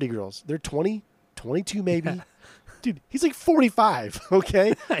sorority girls. They're 20, 22 maybe. Yeah. Dude, he's like 45.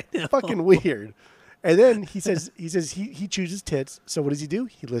 Okay, I know. Fucking weird. And then he says he chooses tits. So what does he do?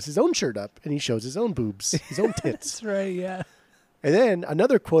 He lifts his own shirt up and he shows his own boobs, his own tits. That's right. Yeah. And then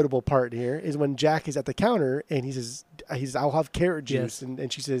another quotable part here is when Jack is at the counter and he says, I'll have carrot juice. Yes.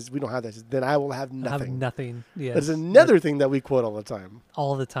 And she says, we don't have that. Says, then I will have nothing. I'll have nothing. Yes. That's another thing that we quote all the time.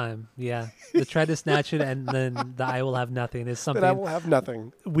 All the time. Yeah. The try to snatch it and then the I will have nothing is something. Then I will have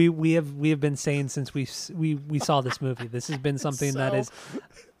nothing. We have been saying since we saw this movie. This has been something that is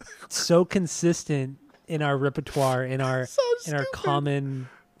so consistent in our repertoire, in our common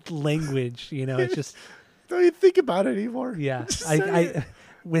language. It's just. Don't even think about it anymore. Yeah,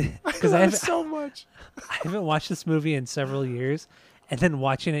 because I have so much. I haven't watched this movie in several years, and then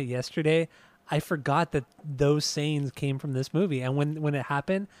watching it yesterday, I forgot that those sayings came from this movie. And when it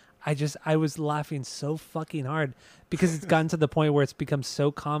happened, I was laughing so fucking hard because it's gotten to the point where it's become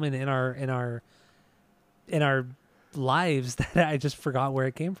so common in our lives that I just forgot where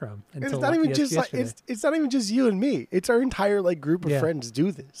it came from. It's not even just yesterday. It's not even just you and me. It's our entire group of friends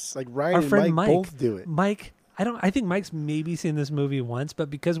do this. Like Ryan our and friend Mike both do it. Mike, I think Mike's maybe seen this movie once, but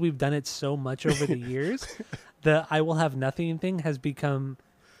because we've done it so much over the years, the I will have nothing thing has become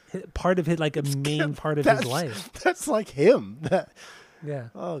part of his, like a main part of his life. That's like him. Yeah.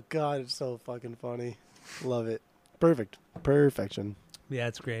 Oh God, it's so fucking funny. Love it. Perfection. Yeah,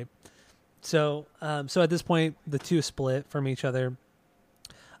 it's great. So at this point, the two split from each other.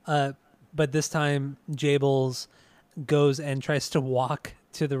 But this time, Jables goes and tries to walk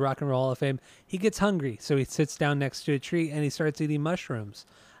to the Rock and Roll Hall of Fame. He gets hungry, so he sits down next to a tree and he starts eating mushrooms.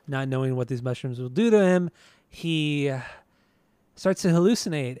 Not knowing what these mushrooms will do to him, he starts to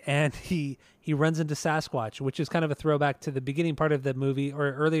hallucinate, and he runs into Sasquatch, which is kind of a throwback to the beginning part of the movie,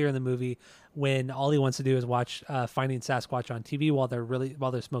 or earlier in the movie, when all he wants to do is watch Finding Sasquatch on TV while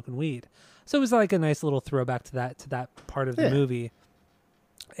they're smoking weed. So it was like a nice little throwback to that part of the movie.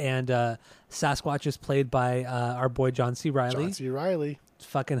 And Sasquatch is played by our boy John C. Reilly. John C. Reilly.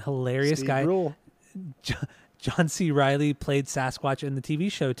 Fucking hilarious Steve guy. Brule. John C. Reilly played Sasquatch in the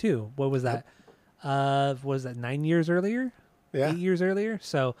TV show too. What was that? Was that 9 years earlier? Yeah. 8 years earlier.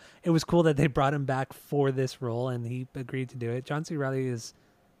 So it was cool that they brought him back for this role, and he agreed to do it. John C. Reilly is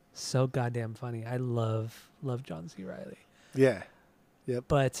so goddamn funny. I love John C. Reilly. Yeah. Yep.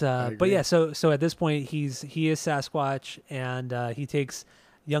 But yeah. So at this point, he is Sasquatch, and he takes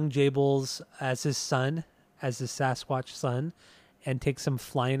young Jables as his son, as his Sasquatch son, and takes him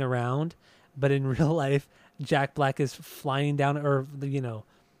flying around. But in real life, Jack Black is flying down, or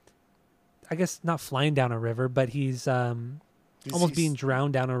I guess not flying down a river, but he's almost being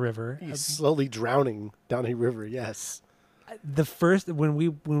drowned down a river. He's slowly drowning down a river. Yes. The first when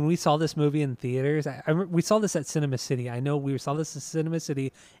we saw this movie in theaters, we saw this at Cinema City. I know we saw this at Cinema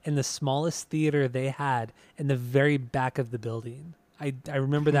City in the smallest theater they had in the very back of the building. I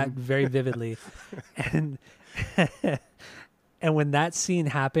remember that very vividly, and and when that scene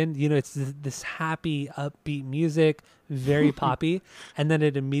happened, it's this happy, upbeat music, very poppy, and then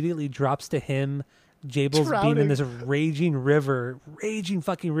it immediately drops to him, Jables being in this raging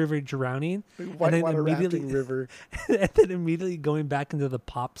fucking river, drowning, and then immediately river, and then immediately going back into the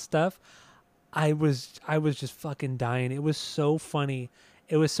pop stuff. I was just fucking dying. It was so funny.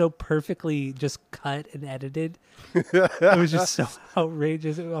 It was so perfectly just cut and edited. It was just so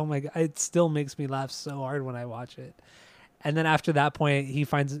outrageous. Oh my god! It still makes me laugh so hard when I watch it. And then after that point, he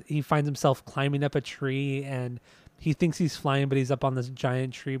finds himself climbing up a tree, and he thinks he's flying, but he's up on this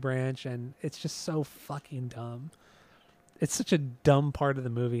giant tree branch, and it's just so fucking dumb. It's such a dumb part of the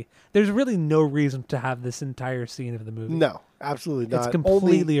movie. There's really no reason to have this entire scene of the movie. No, absolutely not. It's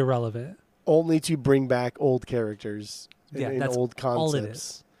completely irrelevant. Only to bring back old characters and that's old concepts. all it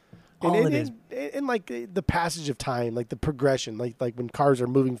is. All it is. And like the passage of time, like the progression, like when cars are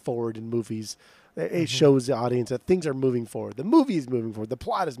moving forward in movies, it shows the audience that things are moving forward. The movie is moving forward. The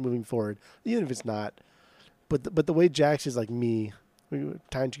plot is moving forward, even if it's not. But the way Jax is like me,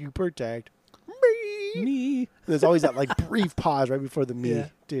 time to protect me. There's always that like brief pause right before the me. Yeah.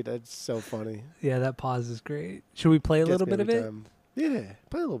 Dude, that's so funny. Yeah, that pause is great. Should we play a little bit of it? Yeah,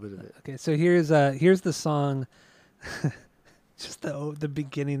 play a little bit of it. Okay, so here's the song. Just the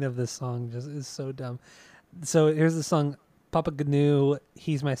beginning of this song just is so dumb. So here's the song, Papa Gnu,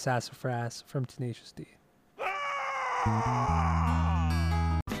 He's My Sassafras from Tenacious D.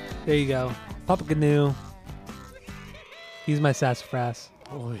 There you go. Papa Gnu, He's My Sassafras.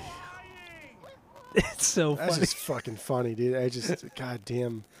 Boy. It's so funny. That's just fucking funny, dude. I just,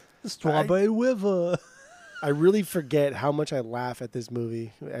 goddamn. Strawberry River. I really forget how much I laugh at this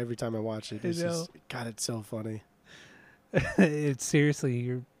movie every time I watch it. It's I know. just, God, it's so funny. It's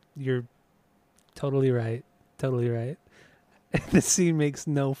seriously, you're totally right. Totally right. The scene makes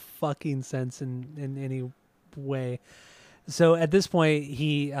no fucking sense in any way. So at this point,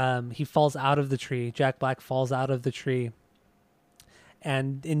 he falls out of the tree. Jack Black falls out of the tree,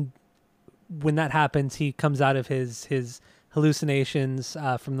 and when that happens, he comes out of his hallucinations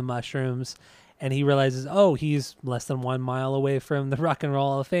from the mushrooms, and he realizes, oh, he's less than 1 mile away from the Rock and Roll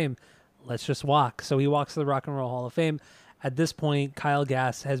Hall of Fame. Let's just walk. So he walks to the Rock and Roll Hall of Fame. At this point, Kyle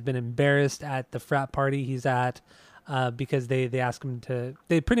Gass has been embarrassed at the frat party he's at because they ask him to.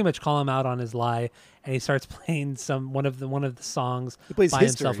 They pretty much call him out on his lie, and he starts playing one of the songs by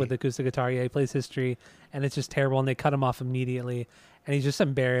himself with the acoustic guitar. Yeah, he plays History, and it's just terrible. And they cut him off immediately, and he's just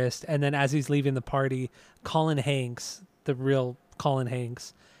embarrassed. And then as he's leaving the party, Colin Hanks, the real Colin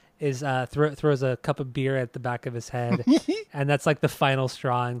Hanks, is throws a cup of beer at the back of his head, and that's like the final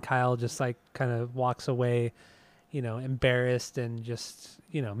straw. And Kyle just like kind of walks away, embarrassed and just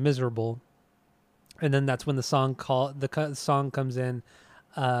miserable. And then that's when the song comes in,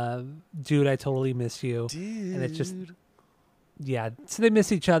 "Dude, I Totally Miss You," Dude. And it's just So they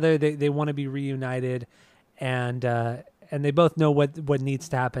miss each other. They want to be reunited, and they both know what needs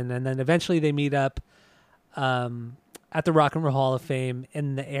to happen. And then eventually they meet up at the Rock and Roll Hall of Fame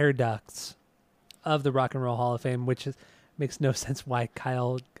in the air ducts of the Rock and Roll Hall of Fame, which makes no sense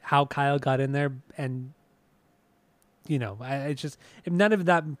how Kyle got in there. And, none of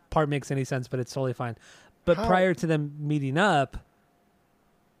that part makes any sense, but it's totally fine. But prior to them meeting up,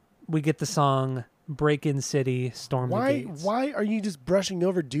 we get the song Break In City, Storm the Gates. Why are you just brushing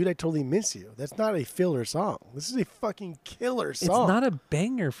over Dude, I Totally Miss You? That's not a filler song. This is a fucking killer song. It's not a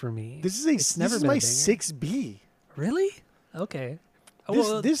banger for me. This is my 6B. Really? Okay.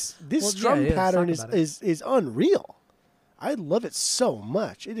 This strum pattern is unreal. I love it so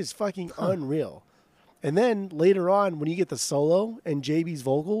much. It is fucking unreal. And then later on, when you get the solo and JB's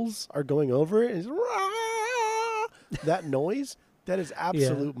vocals are going over it, that noise, that is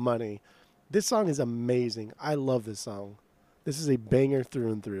absolute money. This song is amazing. I love this song. This is a banger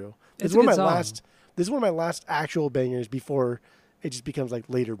through and through. This is one of my last actual bangers before it just becomes like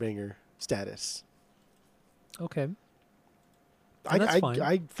later banger status. Okay. That's fine.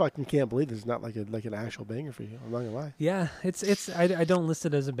 I fucking can't believe this is not like an actual banger for you. I'm not gonna lie. Yeah, I don't list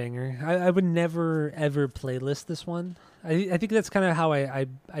it as a banger. I would never ever playlist this one. I think that's kind of how I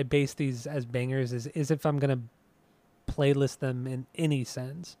base these as bangers is if I'm gonna playlist them in any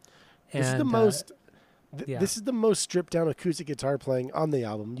sense. This is the most. This is the most stripped down acoustic guitar playing on the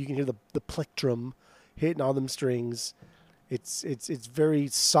album. You can hear the plectrum hitting all them strings. It's very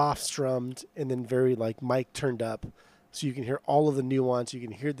soft strummed and then very like mic turned up. So you can hear all of the nuance. You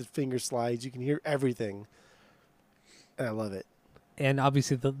can hear the finger slides. You can hear everything. And I love it. And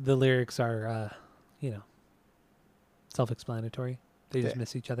obviously the lyrics are, self-explanatory. They just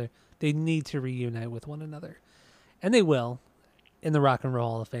miss each other. They need to reunite with one another. And they will in the Rock and Roll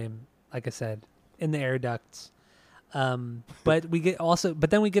Hall of Fame, like I said, in the air ducts. But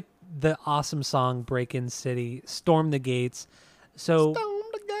then we get the awesome song Break In City, Storm the Gates. So Storm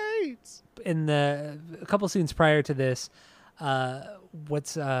the Gates. In a couple scenes prior to this,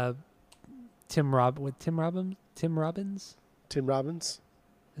 Tim Robbins? Tim Robbins?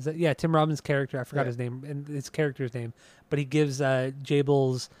 Is that Tim Robbins' character? I forgot his name and his character's name, but he gives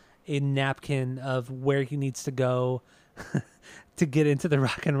Jables a napkin of where he needs to go to get into the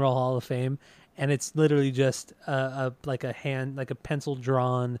Rock and Roll Hall of Fame, and it's literally just a pencil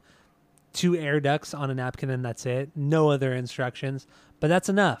drawn 2 air ducts on a napkin, and that's it. No other instructions, but that's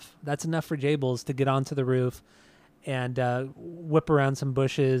enough. That's enough for Jables to get onto the roof and whip around some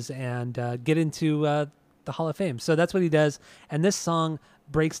bushes and get into the Hall of Fame. So that's what he does, and this song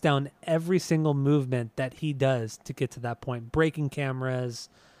breaks down every single movement that he does to get to that point. Breaking cameras,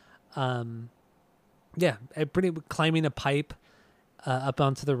 climbing a pipe up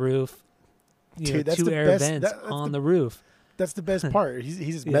onto the roof. Dude, that's 2 the air best, vents on the roof. That's the best part. He's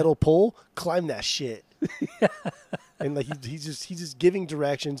his metal pole. Climb that shit. And like he's just giving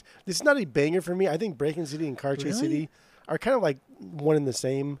directions. This is not a banger for me. I think Breaking City and Car Chase City are kind of like one and the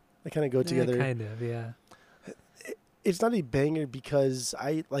same. They kind of go together. Kind of, yeah. It's not a banger because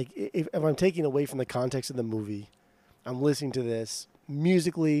I like if I'm taking away from the context of the movie, I'm listening to this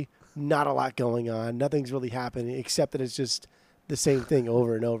musically. Not a lot going on. Nothing's really happening except that it's just the same thing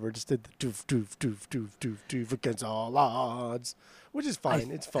over and over. Just the doof doof doof doof doof doof against all odds, which is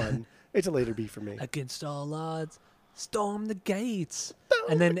fine. It's fun. It's a later beat for me. Against all odds, storm the gates.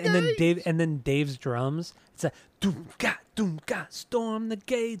 Storm and then Dave's drums. It's a doom ga, storm the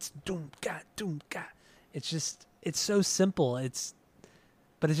gates, doom ga. It's so simple.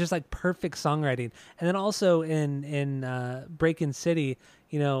 But it's just like perfect songwriting. And then also in Breaking City,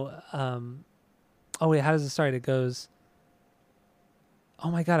 how does it start? It goes, oh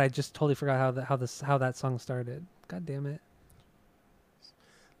my God, I just totally forgot how that song started. God damn it.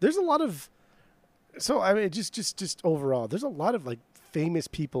 There's a lot of, so I mean, just overall, there's a lot of like famous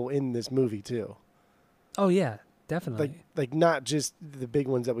people in this movie too. Oh yeah, definitely. Like not just the big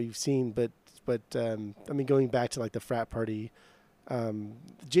ones that we've seen, but I mean, going back to like the frat party,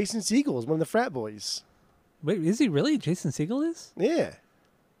 Jason Segel is one of the frat boys. Wait, is he really? Jason Segel is? Yeah.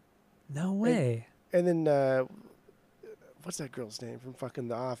 No way. And then what's that girl's name from fucking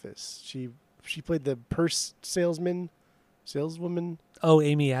The Office? She played the purse saleswoman. Oh,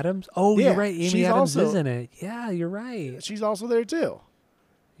 Amy Adams? Oh, yeah, you're right. Amy Adams is in it. Yeah, you're right. She's also there too.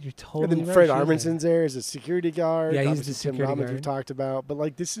 You're totally right. And then right. Fred Armisen's there as a security guard. Yeah, he's obviously the security Tim Robbins guard. we've talked about. But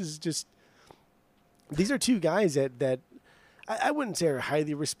like this is just, these are 2 guys that I wouldn't say are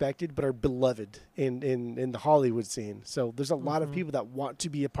highly respected, but are beloved in the Hollywood scene. So there's a lot of people that want to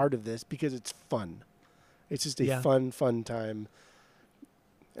be a part of this because it's fun. It's just a fun time.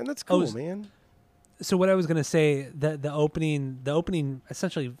 And that's cool, man. So what I was going to say, the opening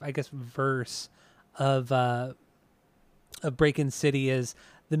essentially, I guess, verse of Breaking City is,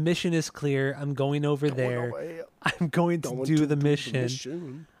 the mission is clear. I'm going over there. I'm going to do the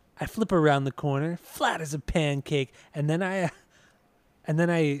mission. I flip around the corner, flat as a pancake, and then I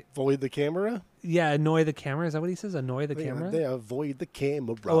avoid the camera. Yeah, annoy the camera. Is that what he says? Annoy the camera. They avoid the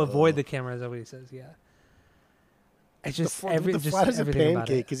camera. Oh, avoid the camera. Is that what he says? Yeah. It's just flat as a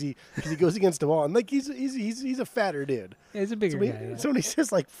pancake because he goes against the wall, and like he's a fatter dude. Yeah, he's a bigger guy. Yeah. So when he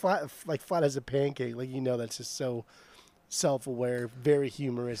says like flat as a pancake, like that's just so self-aware, very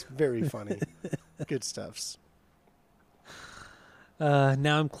humorous, very funny, good stuffs.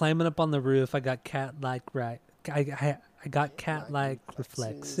 Now I'm climbing up on the roof. I got cat-like I got cat-like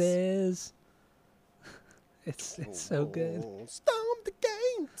reflexes. It's so good. Storm the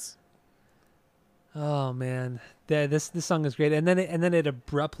gates. Oh man, this song is great, and then it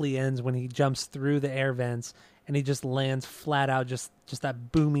abruptly ends when he jumps through the air vents and he just lands flat out, just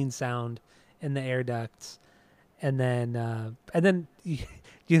that booming sound in the air ducts, and then you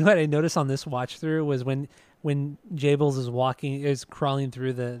know what I noticed on this watch through was when Jables is crawling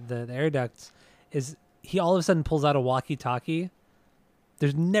through the air ducts, is he all of a sudden pulls out a walkie-talkie.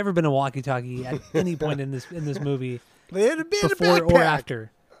 There's never been a walkie-talkie at any point in this movie before or after.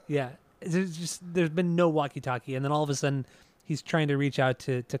 Yeah. There's been no walkie-talkie, and then all of a sudden he's trying to reach out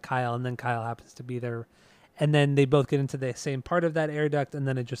to Kyle, and then Kyle happens to be there, and then they both get into the same part of that air duct, and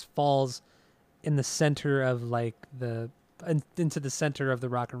then it just falls in the center of into the center of the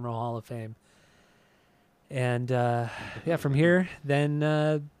Rock and Roll Hall of Fame. And from here, then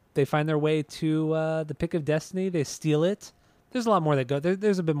they find their way to the Pick of Destiny. They steal it. There's a lot more that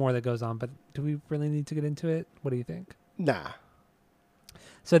there's a bit more that goes on, but do we really need to get into it? What do you think? Nah.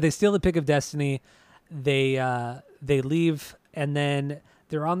 So they steal the Pick of Destiny. They leave, and then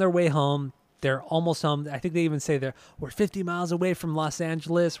they're on their way home. They're almost home. I think they even say we're 50 miles away from Los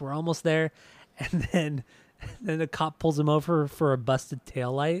Angeles. We're almost there. And then the cop pulls them over for a busted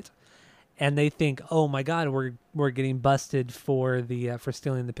taillight. And they think, oh my God, we're getting busted for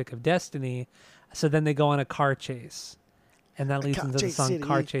stealing the Pick of Destiny. So then they go on a car chase. And that leads into the Chase song City.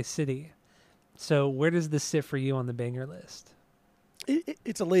 Car Chase City. So where does this sit for you on the banger list?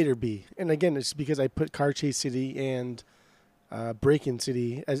 It's a later B, and again, it's because I put Car Chase City and Breakin'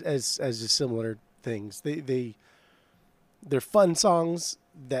 City as just similar things. They're fun songs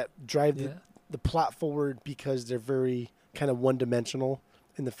that drive the plot forward because they're very kind of one dimensional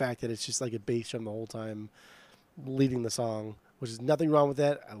in the fact that it's just like a bass drum the whole time leading the song, which is nothing wrong with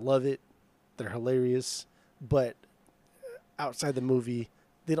that. I love it. They're hilarious, but outside the movie,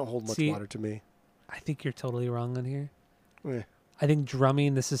 they don't hold much water to me. I think you're totally wrong on here. Eh. I think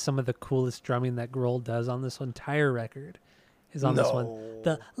drumming, this is some of the coolest drumming that Grohl does on this entire record. Is on this one.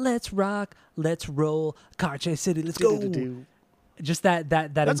 The let's rock, let's roll, Car Chase City, let's go. Just that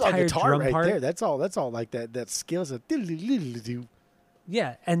that's entire all guitar drum right part. there. That's all like that scales of.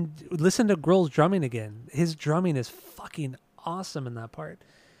 Yeah, and listen to Grohl's drumming again. His drumming is fucking awesome in that part.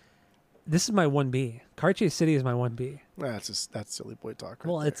 This is my 1B. Car Chase City is my 1B. That's silly boy talk.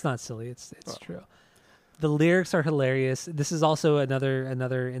 Well, it's not silly. It's true. The lyrics are hilarious. This is also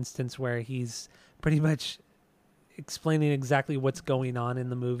another instance where he's pretty much explaining exactly what's going on in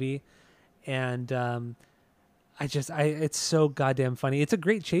the movie, and it's so goddamn funny. It's a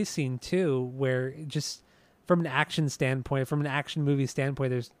great chase scene too, where just from an action standpoint, from an action movie standpoint,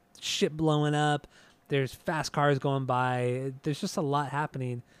 there's shit blowing up, there's fast cars going by, there's just a lot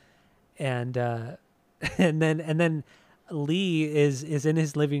happening, and then Lee is in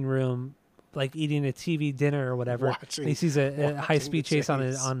his living room, like eating a TV dinner or whatever. And he sees a high-speed chase on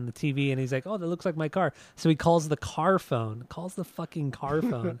the TV, and he's like, "Oh, that looks like my car." So he calls the fucking car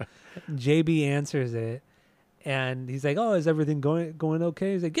phone. JB answers it, and he's like, "Oh, is everything going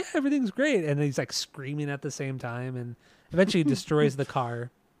okay?" He's like, "Yeah, everything's great." And he's like screaming at the same time, and eventually destroys the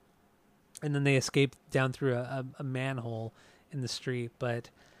car. And then they escape down through a manhole in the street. But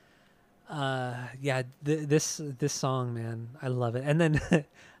this song, man, I love it. And then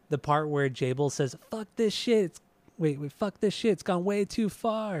the part where Jabel says, "Fuck this shit." Fuck this shit. It's gone way too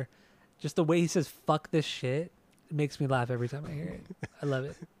far. Just the way he says, "Fuck this shit," it makes me laugh every time I hear it. I love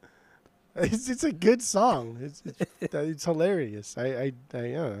it. It's a good song. It's hilarious. I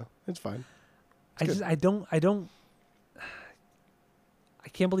don't know. It's fine. I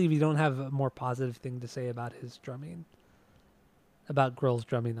can't believe you don't have a more positive thing to say about his drumming, about Grohl's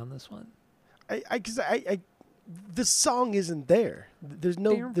drumming on this one. The song isn't there. There's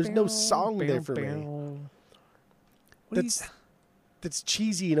no song there for me. That's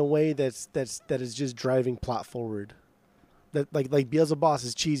cheesy in a way that is just driving plot forward. That like Beelzebub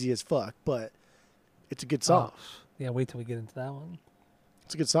is cheesy as fuck, but it's a good song. Oh, yeah, wait till we get into that one.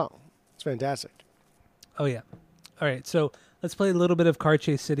 It's a good song. It's fantastic. Oh yeah. All right, so let's play a little bit of Car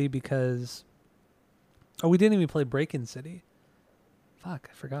Chase City because we didn't even play Breakin' City. Fuck,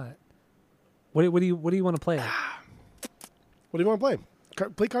 I forgot. What do you want to play? What do you want to play?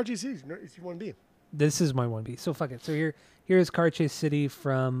 Play Car Chase City if you want to be. This is my 1B. So fuck it. So here is Car Chase City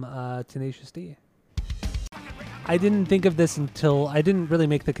from Tenacious D. I didn't think of this I didn't really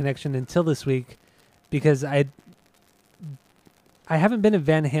make the connection until this week because I haven't been a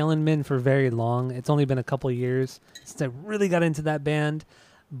Van Halen man for very long. It's only been a couple years since I really got into that band.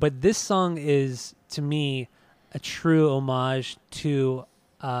 But this song is, to me, a true homage to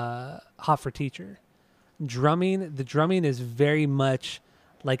Hot for Teacher. The drumming is very much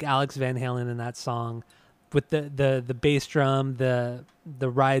like Alex Van Halen in that song, with the bass drum, the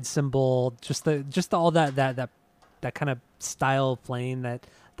ride cymbal, just all that kind of style of playing that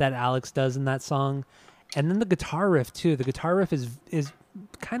Alex does in that song. And then the guitar riff too. The guitar riff is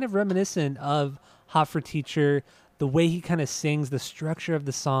kind of reminiscent of Hot for Teacher. The way he kind of sings, the structure of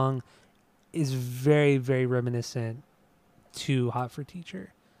the song is very, very reminiscent to Hot for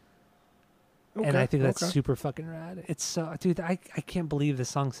Teacher. Okay, and I think that's super fucking rad. It's so, dude, I can't believe the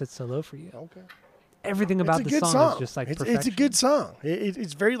song sits so low for you. Okay. Everything about the song is just like perfection. It's a good song.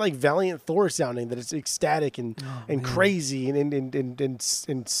 It's very like Valiant Thor sounding, that it's ecstatic and crazy and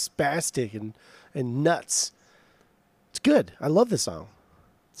spastic and nuts. It's good. I love this song.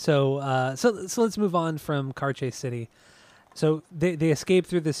 So let's move on from Car Chase City. So they escape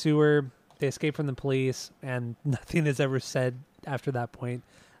through the sewer. They escape from the police, and nothing is ever said after that point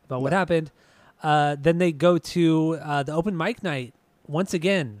about what happened. Then they go to the open mic night once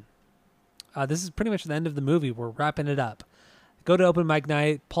again. This is pretty much the end of the movie. We're wrapping it up. Go to open mic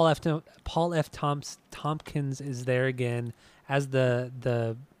night. Paul F. Tompkins is there again as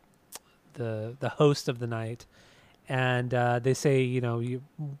the host of the night, and they say,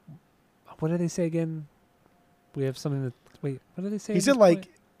 what do they say again? We have something that. Wait, what did they say? He said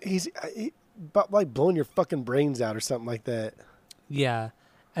he's like blowing your fucking brains out or something like that. Yeah,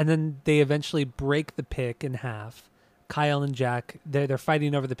 and then they eventually break the pick in half, Kyle and Jack, they're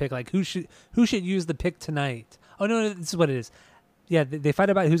fighting over the pick. Like who should use the pick tonight? Oh no, this is what it is. Yeah, they fight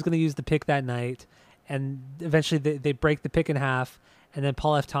about who's going to use the pick that night, and eventually they break the pick in half. And then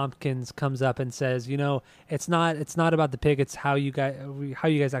Paul F. Tompkins comes up and says, it's not about the pick. It's how you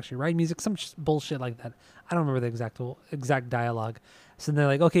guys actually write music. Some bullshit like that. I don't remember the exact dialogue. So they're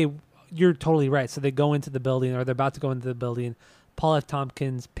like, okay, you're totally right. So they go into the building, or they're about to go into the building. Paul F.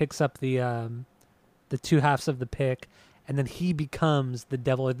 Tompkins picks up the two halves of the pick, and then he becomes the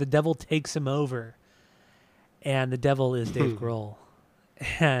devil. Or the devil takes him over, and the devil is Dave Grohl.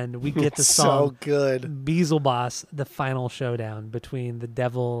 And we get the song so good. Beelzebub, the final showdown between the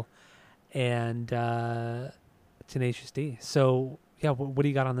devil and Tenacious D. So, yeah, what do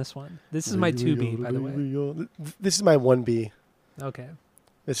you got on this one? This is my 2B, by the way. This is my 1B. Okay.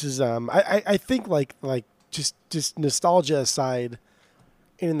 This is I think like just nostalgia aside,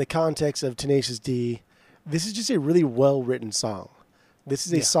 and in the context of Tenacious D, this is just a really well written song. This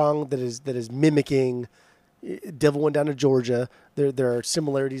is a song that is mimicking Devil Went Down to Georgia. There are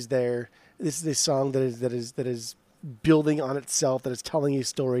similarities there. This is a song that is building on itself, that is telling a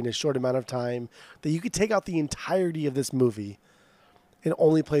story in a short amount of time, that you could take out the entirety of this movie and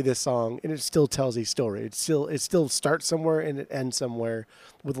only play this song, and it still tells a story. It still starts somewhere and it ends somewhere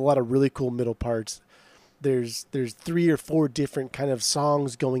with a lot of really cool middle parts. There's 3 or 4 different kind of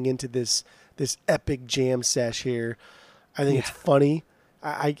songs going into this epic jam sesh here. I think it's funny.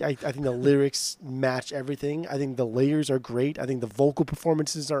 I think the lyrics match everything. I think the layers are great. I think the vocal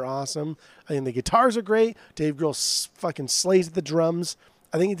performances are awesome. I think the guitars are great. Dave Grohl fucking slays at the drums.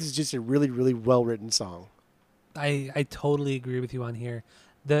 I think this is just a really, really well-written song. I totally agree with you on here.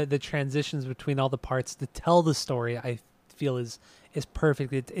 The transitions between all the parts to tell the story, I feel is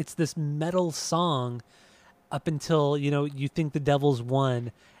perfect. It's this metal song up until, you think the devil's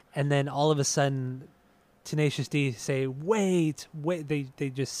won, and then all of a sudden Tenacious D say, wait. They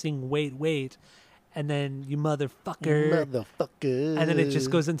just sing, wait. And then you motherfucker. And then it just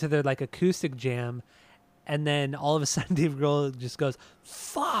goes into their like acoustic jam. And then all of a sudden Dave Grohl just goes,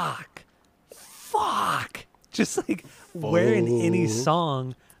 fuck. Just like, where in any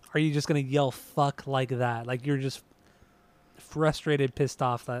song are you just going to yell fuck like that? Like you're just frustrated, pissed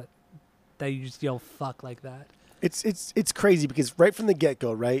off that you just yell fuck like that. It's crazy because right from the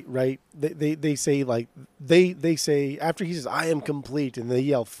get-go, right? They say like they say after he says I am complete, and they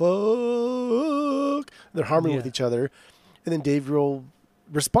yell fuck. They're harmony with each other, and then Dave Grohl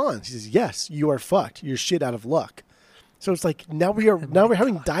responds. He says, "Yes, you are fucked. You're shit out of luck." So it's like now we're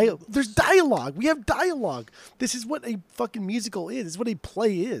having dialogue. There's dialogue. We have dialogue. This is what a fucking musical is. This is what a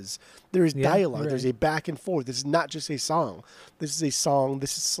play is. There is dialogue. Right. There's a back and forth. This is not just a song. This is a song.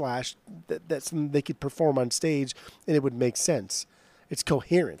 This is slash. That's something they could perform on stage, and it would make sense. It's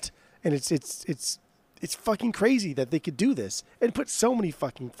coherent, and it's fucking crazy that they could do this and put so many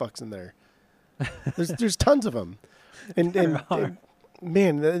fucking fucks in there. There's tons of them, and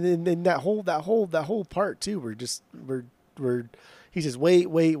man, and that whole part too. We're he says, wait,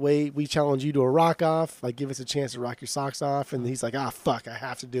 we challenge you to a rock off, like give us a chance to rock your socks off, and he's like, fuck, I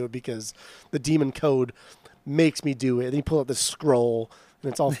have to do it because the demon code makes me do it. And he pull out the scroll, and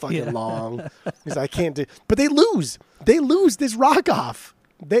it's all fucking long. He's like, I can't do, but they lose this rock off.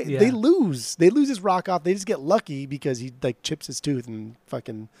 They lose this rock off. They just get lucky because he like chips his tooth and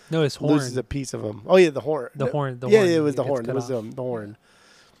fucking his horn. Loses a piece of him. Oh yeah, the horn. The horn. It was the horn. It was the horn.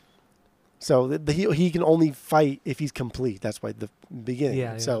 So he can only fight if he's complete. That's why the beginning.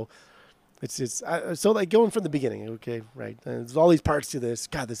 Yeah. So it's so like going from the beginning. Okay, right. And there's all these parts to this.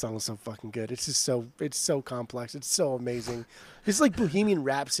 God, this song is so fucking good. It's so complex. It's so amazing. It's like Bohemian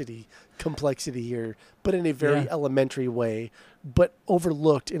Rhapsody complexity here, but in a very elementary way, but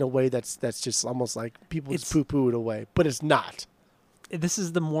overlooked in a way that's just almost like people just poo-poo it away. But it's not. This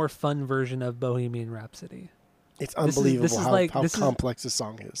is the more fun version of Bohemian Rhapsody. It's unbelievable how complex this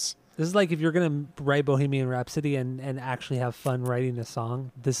song is. This is like if you're going to write Bohemian Rhapsody and actually have fun writing a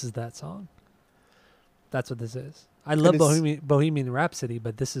song, this is that song. That's what this is. I love Bohemian Rhapsody,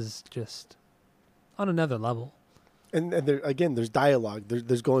 but this is just on another level. And there's dialogue.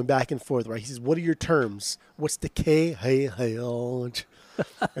 There's going back and forth, right? He says, what are your terms? What's the K? Hey,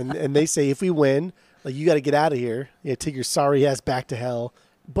 and they say, if we win, like you got to get out of here. You take your sorry ass back to hell.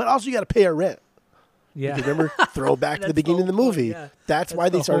 But also you got to pay our rent. Yeah. You remember? Throw back to the beginning of the movie. Yeah. That's why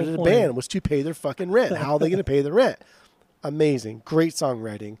they started a band, was to pay their fucking rent. How are they going to pay the rent? Amazing. Great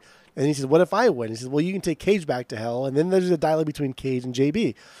songwriting. And he says, what if I win? He says, well, you can take Cage back to hell. And then there's a dialogue between Cage and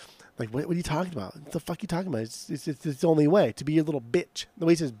JB. Like, what are you talking about? What the fuck are you talking about? It's the only way. To be your little bitch. The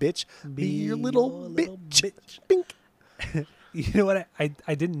way he says bitch. Be your little bitch. Bink. You know what?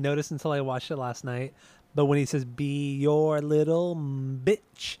 I didn't notice until I watched it last night. But when he says "be your little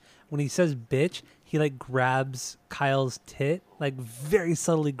bitch," when he says "bitch," he like grabs Kyle's tit, like very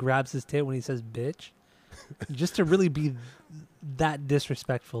subtly grabs his tit when he says "bitch," just to really be that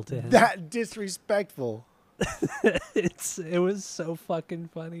disrespectful to him. That disrespectful. It was so fucking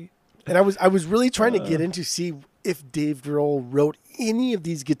funny. And I was really trying to get in to see if Dave Grohl wrote any of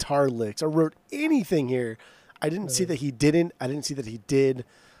these guitar licks or wrote anything here. I didn't see that he didn't. I didn't see that he did.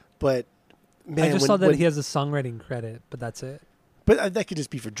 But man, I just saw that he has a songwriting credit, but that's it. But that could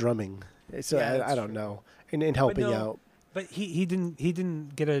just be for drumming. So Yeah, I don't know. And helping out. But he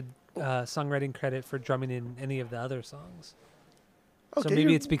didn't get a songwriting credit for drumming in any of the other songs. Okay, So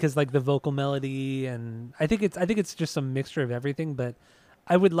maybe it's because like the vocal melody, and I think it's just a mixture of everything. But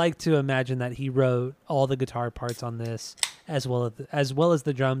I would like to imagine that he wrote all the guitar parts on this as well as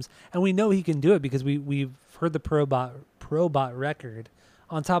the drums, and we know he can do it because we've heard the Probot record.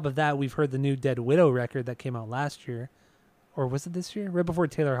 On top of that, we've heard the new Dead Widow record that came out last year, or was it this year? Right before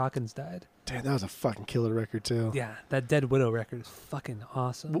Taylor Hawkins died. Damn, that was a fucking killer record too. Yeah, that Dead Widow record is fucking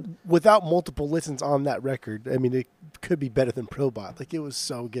awesome. Without multiple listens on that record, I mean, it could be better than Probot. Like, it was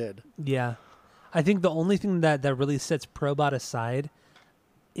so good. Yeah. I think the only thing that really sets Probot aside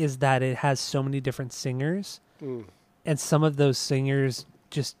is that it has so many different singers, and some of those singers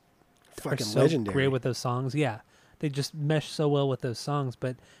just Fucking are so legendary. great with those songs. Yeah, they just mesh so well with those songs.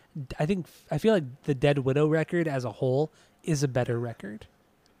 But I feel like the Dead Widow record as a whole is a better record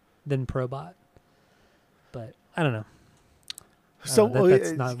than Probot. But I don't know. So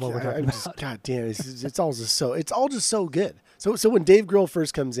that's not what we're talking just, about. God damn, it's all just so good. So when Dave Grohl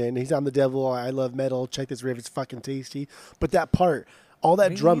first comes in, he's on the devil. I love metal. Check this riff; it's fucking tasty. But that part, all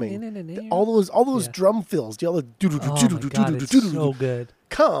that drumming, all those drum fills, all the It's so good.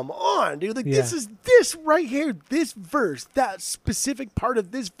 Come on, dude! Like this right here, this verse, that specific part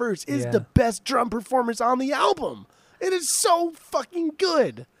of this verse is the best drum performance on the album. It is so fucking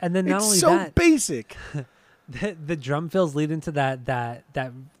good. And then not it's only so that, basic. the drum fills lead into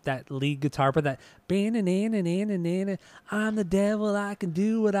that lead guitar part, that I'm the devil, I can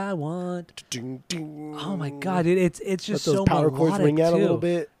do what I want. Oh my god, it's just Let those so power melodic chords ring out too. a little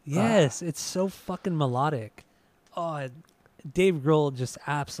bit. Yes, it's so fucking melodic. Oh, Dave Grohl just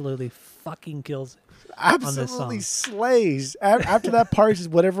absolutely fucking kills it. Absolutely slays. After that part is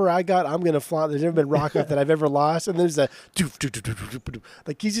whatever I got, I'm gonna flaunt. There's never been rock off that I've ever lost, and there's a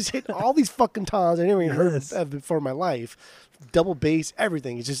like he's just hitting all these fucking tones I never even heard of before in my life. Double bass,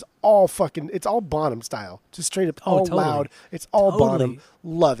 everything. It's just all fucking. It's all Bonham style, just straight up all totally. loud. It's all Bonham.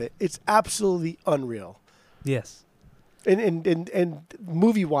 Love it. It's absolutely unreal. Yes. And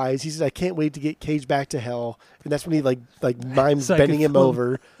movie wise, he says, I can't wait to get Cage back to hell, and that's when he like mimes So bending him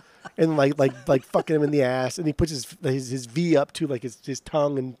over. And like fucking him in the ass, and he puts his V up to like his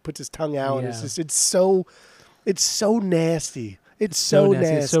tongue and puts his tongue out, and it's so nasty. It's so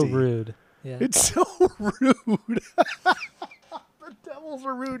nasty. It's so rude. Yeah. It's so rude. The devil's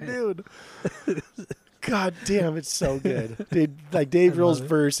a rude dude. God damn, it's so good. Dude, like Dave Grohl's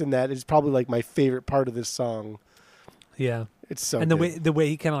verse in that is probably like my favorite part of this song. Yeah. It's so and good. the way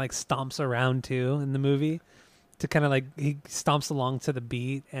he kind of like stomps around too in the movie. To kind of like he stomps along to the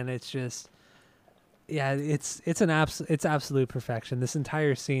beat, and it's just, it's absolute perfection. This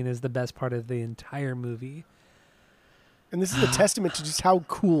entire scene is the best part of the entire movie, and this is a testament to just how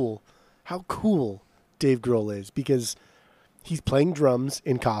cool Dave Grohl is, because he's playing drums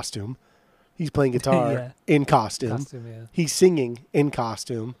in costume, he's playing guitar in costume, he's singing in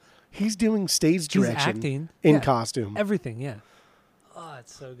costume, he's doing stage direction, acting in costume, everything. Yeah, oh,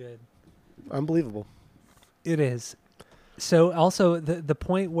 it's so good, unbelievable. It is. So also the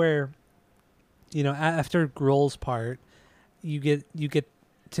point where, after Grohl's part, you get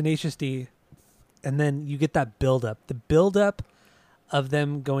Tenacious D, and then you get that build-up. The build-up of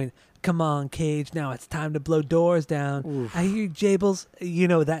them going, come on, Cage, now it's time to blow doors down. Oof. I hear Jables,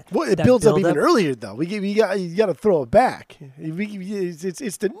 that. Well, it builds up even earlier, though. You got to throw it back.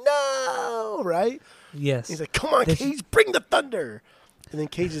 It's the no, right? Yes. He's like, come on, Cage, bring the thunder. And then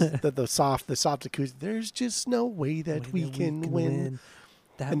Cage's the soft acoustic. There's just no way that we can win.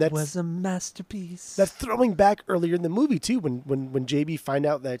 That was a masterpiece. That's throwing back earlier in the movie too, when JB find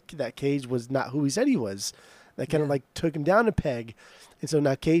out that Cage was not who he said he was. That kind of like took him down a peg, and so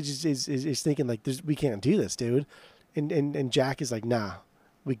now Cage is thinking like, we can't do this, dude. And Jack is like, nah,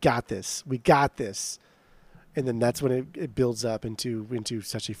 we got this, and then that's when it builds up into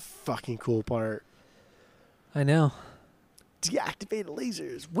such a fucking cool part. I know. Deactivated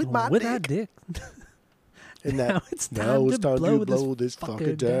lasers with my dick. And that now it's time to blow this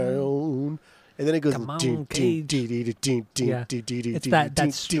fucker down. And then it goes, come on, Cage. It's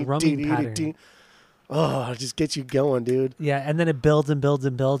that strumming pattern. Oh, it just gets you going, dude. Yeah, and then it builds and builds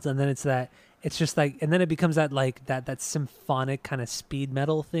and builds, and then it's just like, and then it becomes that symphonic kind of speed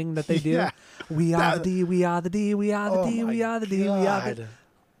metal thing that they do. Yeah. We are the D, we are the D, we are the Oh D, my we are the D, we are the. God.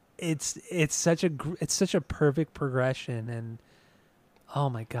 It's such a perfect progression, and oh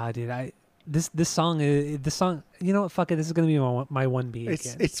my God, dude, this song. You know what? Fuck it. This is gonna be my 1B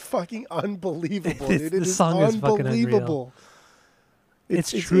again. It's fucking unbelievable, dude. The song is fucking unreal.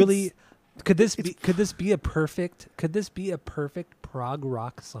 It's truly. Could this be a perfect prog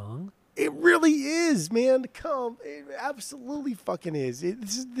rock song? It really is, man. It absolutely fucking is.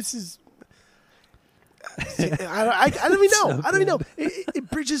 This is. I don't even know. So I don't even know. It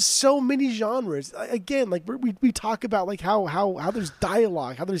bridges so many genres. Again, like we talk about like how there's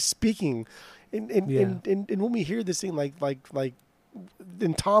dialogue, how there's speaking, and when we hear this thing like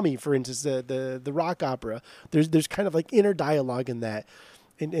in Tommy, for instance, the rock opera, there's kind of like inner dialogue in that.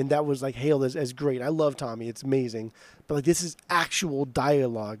 And that was like hailed as great. I love Tommy; it's amazing. But like this is actual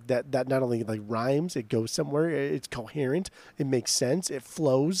dialogue that not only like rhymes, it goes somewhere. It's coherent. It makes sense. It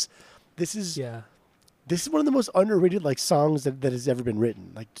flows. This is one of the most underrated like songs that has ever been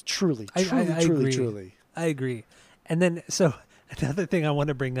written. Like truly. I Truly. I agree. And then so another thing I want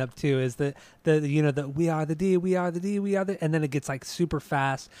to bring up too is the we are the D, we are the D, we are the, and then it gets like super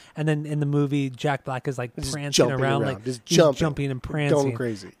fast, and then in the movie Jack Black is like Just prancing jumping around around, like just he's jumping and prancing, going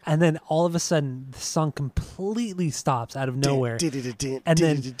crazy, and then all of a sudden the song completely stops out of nowhere, and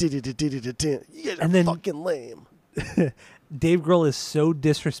then you guys are fucking lame. Dave Grohl is so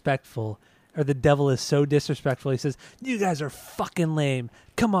disrespectful. Or the devil is so disrespectful. He says, "You guys are fucking lame.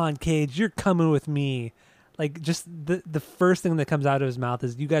 Come on, Cage, you're coming with me." Like, just the first thing that comes out of his mouth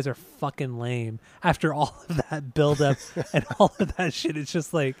is, "You guys are fucking lame." After all of that buildup and all of that shit, it's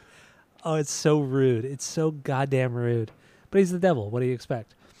just like, oh, it's so rude. It's so goddamn rude. But he's the devil. What do you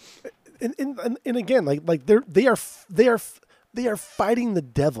expect? And again, like they are fighting the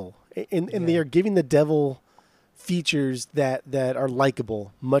devil, and they are giving the devil features that are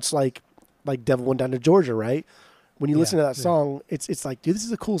likable, much like Devil Went Down to Georgia, right? When you listen to that song, it's like, dude, this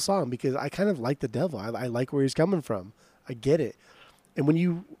is a cool song because I kind of like the devil. I like where he's coming from. I get it. And when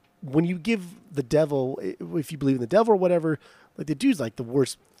you give the devil, if you believe in the devil or whatever, like the dude's like the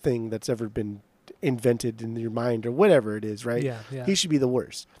worst thing that's ever been invented in your mind or whatever it is, right? Yeah. He should be the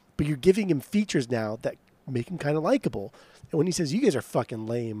worst. But you're giving him features now that make him kind of likable. And when he says, "You guys are fucking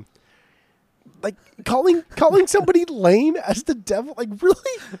lame," like calling somebody lame as the devil, like really?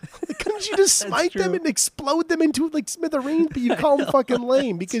 Like, couldn't you just smite them and explode them into like smithereens? But you call them fucking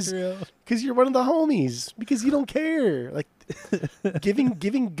lame because you're one of the homies, because you don't care. Like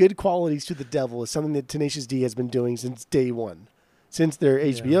giving good qualities to the devil is something that Tenacious D has been doing since day one, since their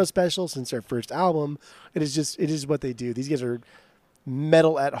HBO special, since their first album. It is what they do. These guys are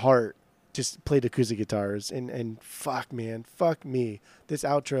metal at heart. Just played acoustic guitars and fuck man, fuck me. This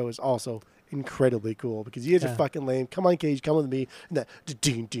outro is also incredibly cool because you guys are fucking lame. Come on, Cage, come with me. And that it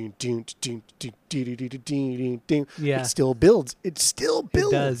still builds. It still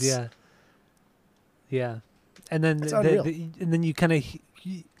builds. It does, yeah. And then and then you kind of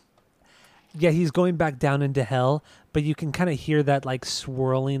he's going back down into hell, but you can kind of hear that like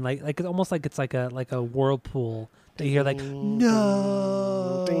swirling, like it's almost like it's like a whirlpool. That you hear like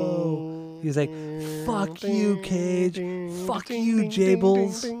no. He's like, "Fuck you, Cage. Fuck you,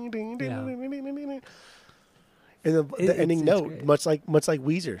 Jables." Yeah. And the ending note, great. much like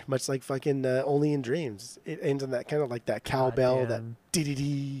Weezer, much like fucking Only in Dreams, it ends on that kind of like that cowbell, that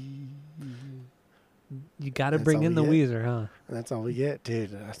dee-dee-dee. You got to bring in the Weezer, huh? And that's all we get, dude.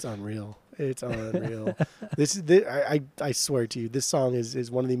 That's unreal. It's unreal. I swear to you, this song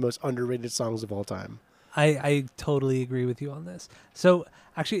is one of the most underrated songs of all time. I totally agree with you on this. So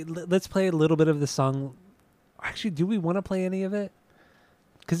actually, let's play a little bit of the song. Actually, do we want to play any of it?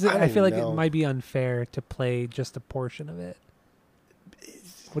 Because I feel like it might be unfair to play just a portion of it.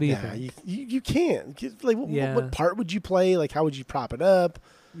 What do you think? You can't. Like, what part would you play? Like, how would you prop it up?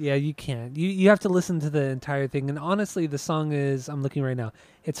 Yeah, you can't. You have to listen to the entire thing. And honestly, the song is, I'm looking right now,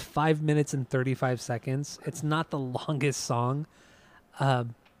 it's 5 minutes and 35 seconds. It's not the longest song.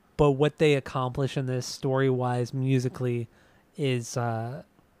 But what they accomplish in this, story-wise, musically, is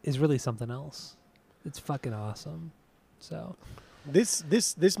really something else. It's fucking awesome. So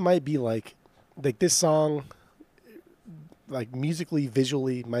this might be like this song, like musically,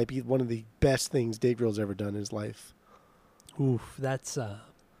 visually, might be one of the best things Dave Grohl's ever done in his life. Oof, that's a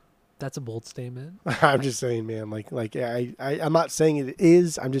bold statement. I'm just saying, man. I'm not saying it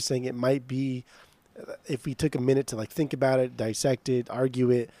is. I'm just saying it might be. If we took a minute to like think about it, dissect it,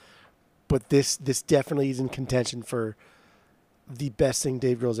 argue it. But this definitely is in contention for the best thing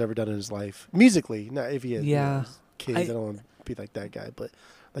Dave Grohl's ever done in his life. Musically, not if he has kids. I don't want to be like that guy, but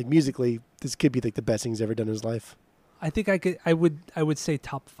like musically, this could be like the best thing he's ever done in his life. I think I would say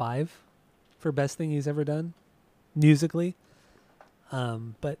top 5 for best thing he's ever done musically.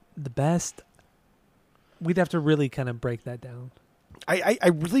 But the best, we'd have to really kind of break that down. I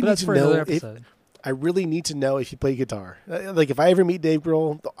really need to know I really need to know if he played guitar. Like if I ever meet Dave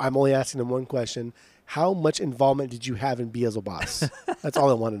Grohl, I'm only asking him one question: how much involvement did you have in Beelzebub? That's all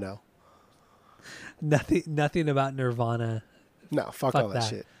I want to know. Nothing about Nirvana. No, fuck all that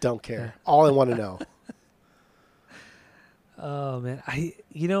shit. Don't care. Yeah. All I want to know. Oh man,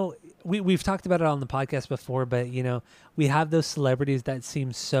 we've talked about it on the podcast before, but we have those celebrities that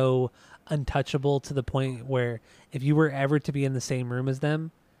seem so untouchable to the point where if you were ever to be in the same room as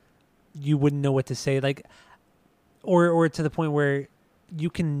them, you wouldn't know what to say, like, or to the point where you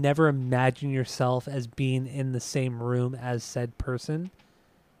can never imagine yourself as being in the same room as said person.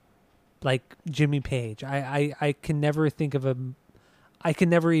 Like Jimmy Page, I can never think of I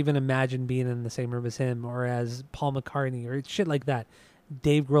can never even imagine being in the same room as him or as Paul McCartney or shit like that.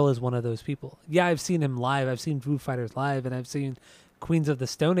 Dave Grohl is one of those people. Yeah, I've seen him live. I've seen Foo Fighters live, and I've seen Queens of the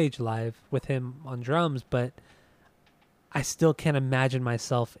Stone Age live with him on drums, but I still can't imagine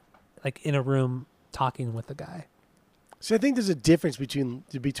myself like in a room talking with the guy. So I think there's a difference between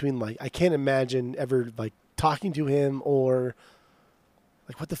like I can't imagine ever like talking to him or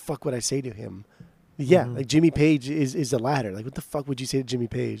like what the fuck would I say to him? Yeah, like Jimmy Page is the latter. Like, what the fuck would you say to Jimy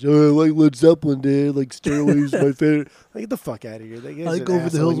Page? Oh, I like Led Zeppelin, dude. Like, Stairway's my favorite. Like, get the fuck out of here. Like, I like Over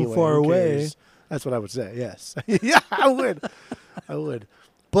the Hills and Far Away. That's what I would say, yes. Yeah, I would.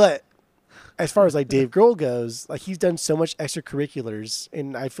 But as far as, like, Dave Grohl goes, like, he's done so much extracurriculars,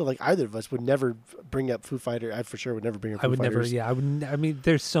 and I feel like either of us would never bring up Foo Fighters. I for sure would never bring up Foo Fighters. I mean,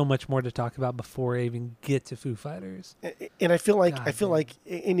 there's so much more to talk about before I even get to Foo Fighters. And I feel like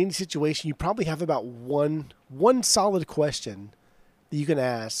in any situation, you probably have about one solid question that you can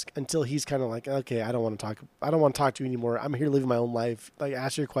ask until he's kind of like, okay, I don't want to talk to you anymore. I'm here living my own life. Like,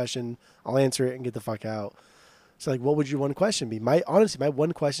 ask your question, I'll answer it and get the fuck out. So, like, what would your one question be? My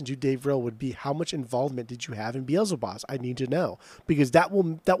one question to Dave Grohl would be, how much involvement did you have in Beelzebub? I need to know, because that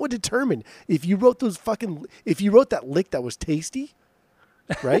would determine if you wrote that lick that was tasty,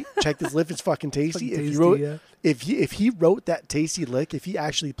 right? Check this lick, it's fucking tasty. If he wrote that tasty lick, if he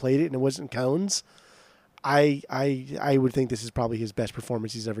actually played it and it wasn't cones, I would think this is probably his best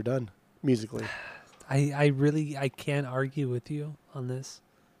performance he's ever done musically. I can't argue with you on this.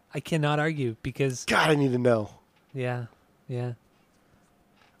 I cannot argue because God, I need to know. Yeah. It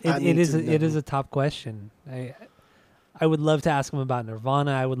is a top question. I would love to ask him about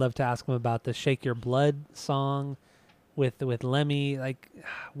Nirvana. I would love to ask him about the "Shake Your Blood" song with Lemmy, like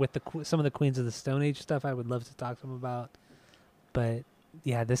with some of the Queens of the Stone Age stuff. I would love to talk to him about. But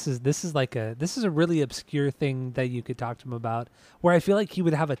yeah, this is a really obscure thing that you could talk to him about, where I feel like he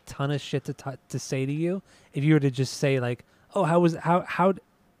would have a ton of shit to say to you if you were to just say like, oh,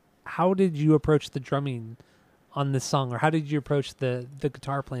 how did you approach the drumming on this song, or how did you approach the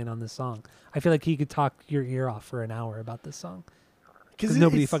guitar playing on this song? I feel like he could talk your ear off for an hour about this song because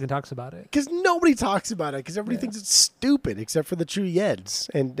nobody fucking talks about it. Because nobody talks about it because everybody thinks it's stupid except for the true Yeds.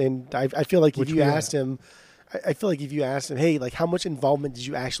 And I feel like if you asked him, hey, like, how much involvement did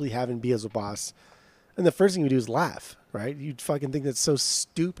you actually have in Beelzebub? And the first thing you do is laugh, right? You'd fucking think that's so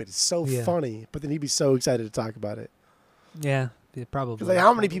stupid. It's so funny, but then he'd be so excited to talk about it. Yeah. Yeah, probably. Like,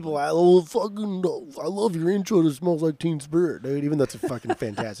 how many people? I love your intro to "Smells Like Teen Spirit," dude. Even that's a fucking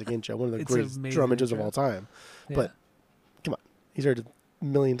fantastic intro, one of the greatest drum intros of all time. Yeah. But come on, he's heard it a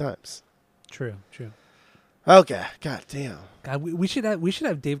million times. True. Okay, god damn. God, we should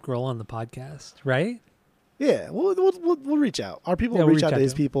have Dave Grohl on the podcast, right? Yeah, we'll reach out. Our people will reach out to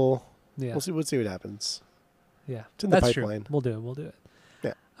his people. Yeah, we'll see what happens. Yeah, it's in the pipeline. True. We'll do it.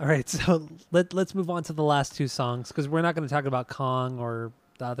 Yeah. All right, so let's move on to the last two songs because we're not going to talk about Kong or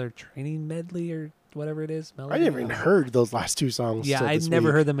the other Training Medley or whatever it is. Melody. I never even heard those last two songs. Yeah, I'd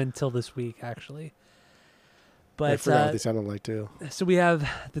never heard them until this week, actually. But I forgot what they sounded like too. So we have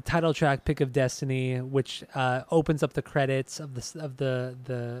the title track, "Pick of Destiny," which opens up the credits of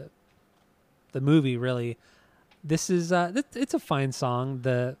the movie. Really, this is it's a fine song.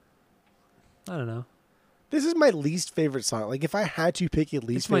 I don't know. This is my least favorite song. Like, if I had to pick a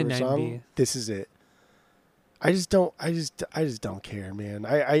least favorite song, this is it. I just don't care, man.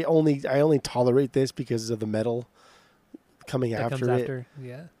 I only tolerate this because of the metal coming after it.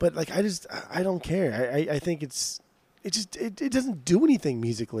 Yeah. But like, I don't care. I think it doesn't do anything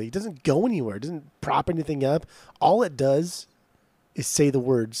musically. It doesn't go anywhere. It doesn't prop anything up. All it does is say the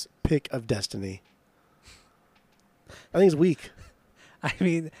words "Pick of Destiny." I think it's weak. I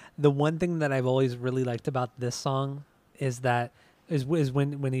mean, the one thing that I've always really liked about this song is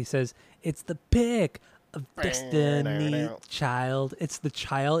when he says it's the pick of destiny, child. It's the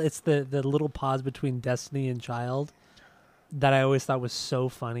child. It's the little pause between destiny and child that I always thought was so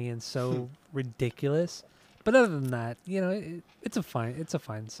funny and so ridiculous. But other than that, it's a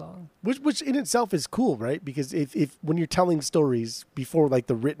fine song. Which in itself is cool, right? Because if when you're telling stories before like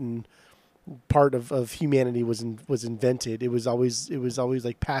the written part of humanity was invented, it was always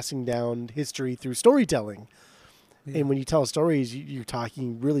like passing down history through storytelling. Yeah. And when you tell stories, you're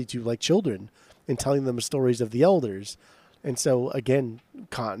talking really to like children and telling them stories of the elders. And so again,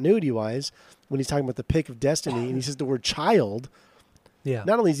 continuity wise, when he's talking about the pick of destiny and he says the word child, yeah,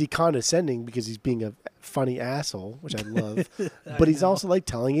 not only is he condescending because he's being a funny asshole, which I love, but he's also like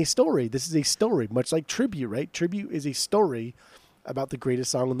telling a story. This is a story, much like Tribute, right? Tribute is a story about the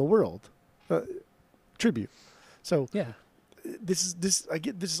greatest song in the world. Tribute. So yeah, this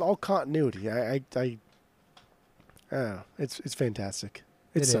is all continuity. I don't know. It's fantastic.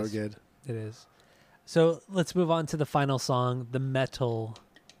 It's so good. It is. So let's move on to the final song, The Metal.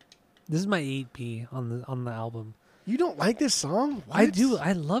 This is my 8P on the album. You don't like this song? What? I do.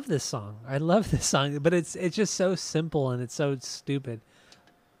 I love this song. But it's just so simple and it's so stupid.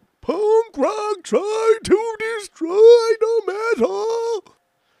 Punk rock tried to destroy the metal.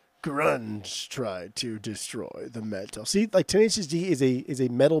 Grunge tried to destroy the metal. See, like Tenacious D is a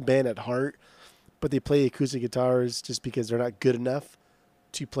metal band at heart, but they play acoustic guitars just because they're not good enough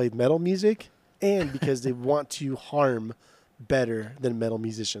to play metal music, and because they want to harm better than metal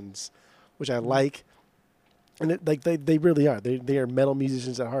musicians, which I like. And they really are. They are metal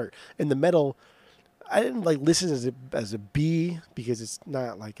musicians at heart. And the metal, I didn't like listen as a B because it's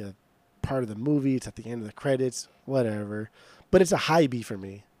not like a part of the movie. It's at the end of the credits, whatever. But it's a high B for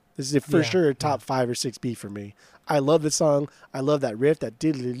me. This is for sure a top 5 or 6 B for me. I love the song. I love that riff, that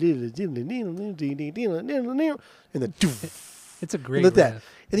and the it's a great riff. That. And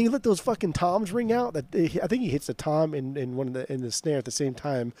then you let those fucking toms ring out. I think he hits the tom in the snare at the same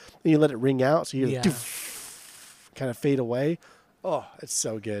time. Then you let it ring out, so you kind of fade away. Oh, it's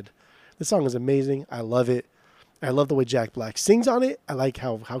so good. This song is amazing. I love it. I love the way Jack Black sings on it. I like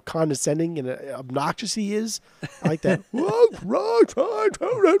how condescending and obnoxious he is. I like that.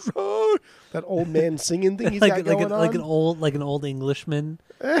 That old man singing thing he's got going on. Like an old Englishman.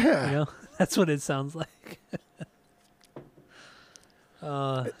 Yeah. That's what it sounds like.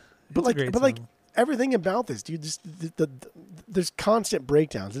 But like everything about this, dude, there's constant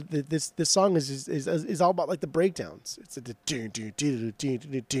breakdowns. This song is all about like the breakdowns. It's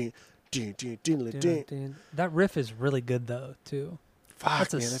that riff is really good though too. Fuck,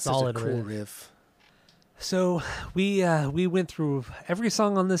 that's that's solid such a cool riff. So we went through every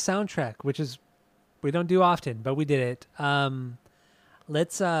song on this soundtrack, which is we don't do often, but we did it.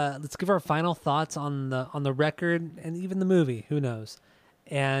 Let's give our final thoughts on the record and even the movie. Who knows?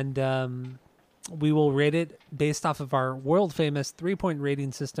 And we will rate it based off of our world famous 3-point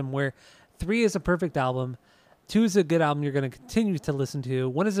rating system, where 3 is a perfect album, 2 is a good album you're going to continue to listen to,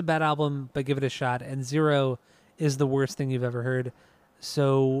 1 is a bad album but give it a shot, and 0 is the worst thing you've ever heard.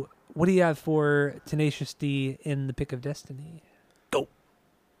 So what do you have for Tenacious D in The Pick of Destiny? Go.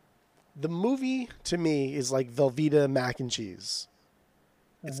 The movie to me is like Velveeta mac and cheese.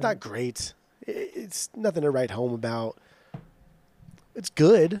 It's not great. It's nothing to write home about. It's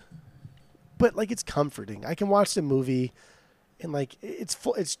good, but like it's comforting. I can watch the movie and like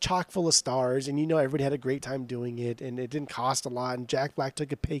it's chock full of stars, and everybody had a great time doing it, and it didn't cost a lot, and Jack Black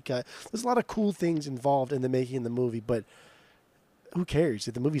took a pay cut. There's a lot of cool things involved in the making of the movie, but who cares?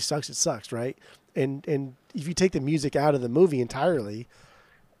 If the movie sucks, it sucks, right? And if you take the music out of the movie entirely,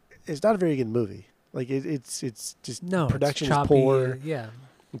 it's not a very good movie. Like it's just production is poor. Yeah.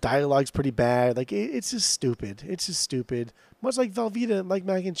 Dialogue's pretty bad. Like it's just stupid. It's just stupid. Much like Velveeta, like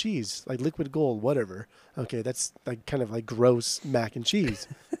mac and cheese, like liquid gold, whatever. Okay, that's like kind of like gross mac and cheese,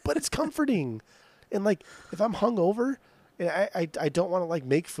 but it's comforting. And like if I'm hungover and I don't want to like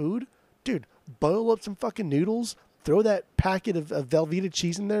make food, dude, boil up some fucking noodles, throw that packet of Velveeta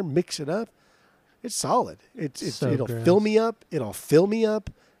cheese in there, mix it up. It's solid. It'll fill me up. It'll fill me up.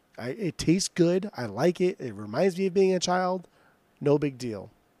 It tastes good. I like it. It reminds me of being a child. No big deal.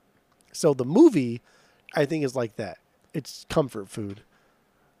 So the movie, I think, is like that. It's comfort food.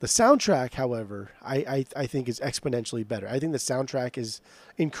 The soundtrack, however, I think is exponentially better. I think the soundtrack is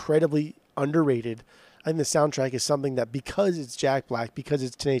incredibly underrated. I think the soundtrack is something that, because it's Jack Black, because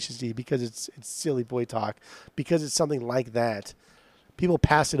it's Tenacious D, because it's silly boy talk, because it's something like that, people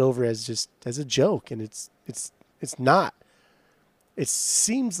pass it over as a joke, and it's not. It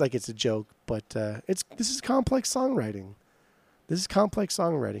seems like it's a joke, but this is complex songwriting. This is complex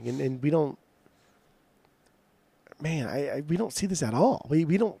songwriting, and we don't. Man, we don't see this at all. We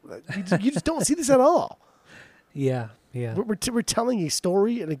don't. You just don't see this at all. Yeah. We're telling a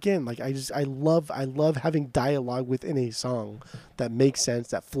story, and again, like I love having dialogue within a song that makes sense,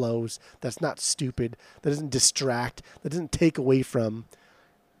 that flows, that's not stupid, that doesn't distract, that doesn't take away from.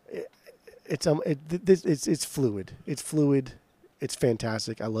 It's fluid. It's fluid. It's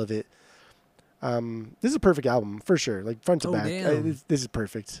fantastic. I love it. This is a perfect album for sure. Like front to back, this is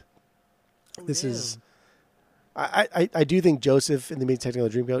perfect. This is. I do think Joseph in the Amazing Technicolor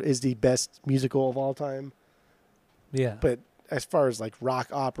Dreamcoat is the best musical of all time. Yeah. But as far as like rock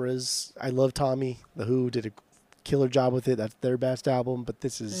operas, I love Tommy. The Who did a killer job with it. That's their best album. But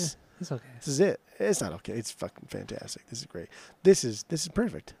this is it's okay. This is it. It's not okay. It's fucking fantastic. This is great. This is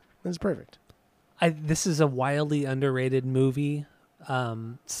perfect. This is perfect. This is a wildly underrated movie,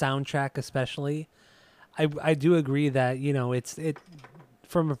 soundtrack especially. I do agree that it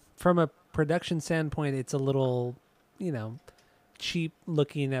from a production standpoint, it's a little cheap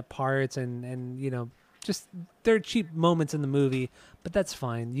looking at parts and just there are cheap moments in the movie, but that's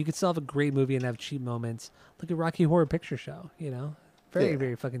fine. You could still have a great movie and have cheap moments. Look at Rocky Horror Picture Show, very,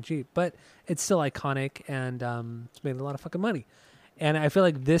 very fucking cheap, but it's still iconic and it's made a lot of fucking money. And I feel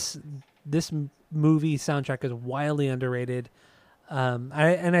like this movie soundtrack is wildly underrated.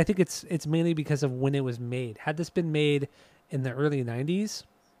 I think it's mainly because of when it was made. Had this been made in the early 90s,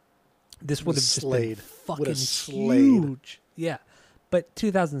 this would have just been fucking huge. Yeah. But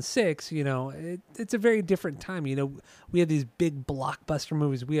 2006, it's a very different time. We have these big blockbuster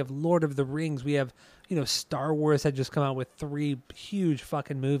movies. We have Lord of the Rings. We have, Star Wars had just come out with 3 huge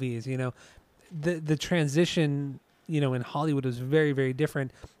fucking movies. The transition, in Hollywood was very, very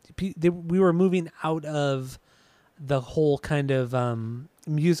different. We were moving out of the whole kind of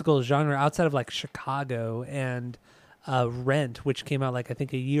musical genre outside of like Chicago and Rent, which came out like I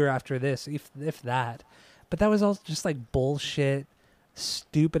think a year after this, if that. But that was all just like bullshit,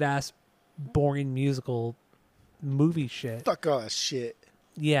 stupid ass, boring musical movie shit. Fuck all that shit.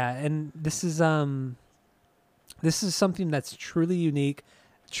 Yeah, and this is something that's truly unique,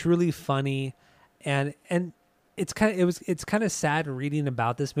 truly funny, and it's kind of sad reading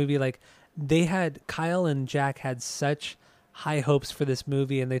about this movie. Like Kyle and Jack had such high hopes for this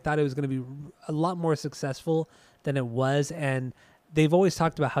movie, and they thought it was going to be a lot more successful than it was, and they've always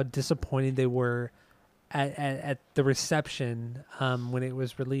talked about how disappointed they were at the reception when it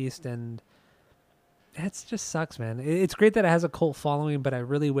was released, and it just sucks, man. It's great that it has a cult following, but I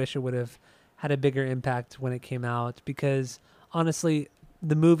really wish it would have had a bigger impact when it came out, because honestly,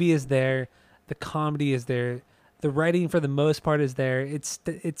 the movie is there, the comedy is there, the writing for the most part is there. It's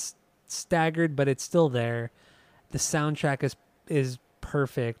staggered, but it's still there. The soundtrack is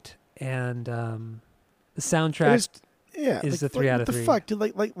perfect, and the soundtrack is a 3 out of 3. The fuck, dude?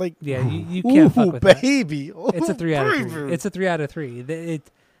 Like yeah, you can't fuck with baby. That. It's a 3 out of 3. It's a 3 out of 3.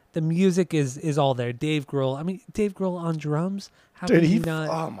 The music is all there. Dave Grohl on drums. How dude, can he not?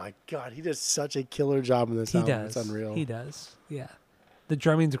 Oh my god, he does such a killer job in this album. It's unreal. He does. Yeah, the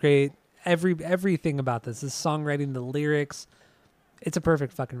drumming's great. Everything about this, the songwriting, the lyrics. It's a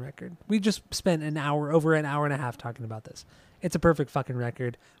perfect fucking record. We just spent over an hour and a half talking about this. It's a perfect fucking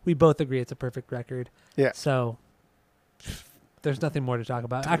record. We both agree it's a perfect record. Yeah. So there's nothing more to talk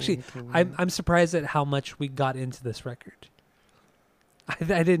about. Actually, I'm surprised at how much we got into this record.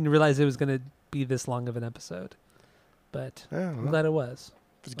 I didn't realize it was going to be this long of an episode, but I'm glad it was.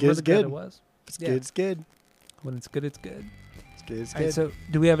 If it's good, it's good. It was. If it's good, it's good. When it's good, it's good. It's good, it's All good. right, so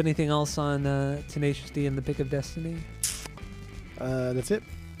do we have anything else on Tenacious D and the Pick of Destiny? That's it.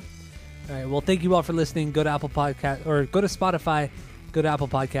 All right. Well, thank you all for listening. Go to Apple Podcast or go to Spotify. Go to Apple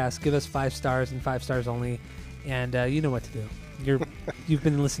Podcasts. Give us 5 stars and 5 stars only, and you know what to do. You've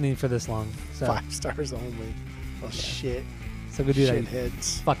been listening for this long. So. 5 stars only. Oh shit. So go do that.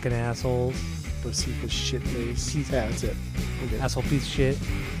 Shitheads. Fucking assholes. Vociferous shit face. Yeah, that's it. Okay. Asshole piece of shit.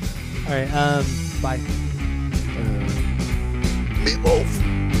 All right. Bye. Meatloaf.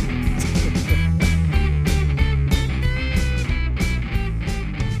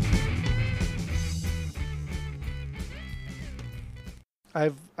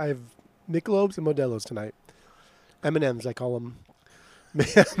 I've Michelob's and Modelo's tonight. M&M's, I call them.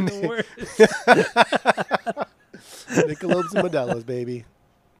 Michelob's and Modelo's, baby.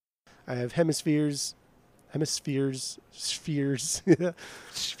 I have spheres. Sounds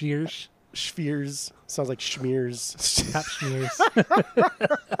like schmears. Pap schmears.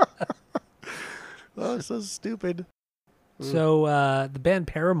 Oh, so stupid. So the band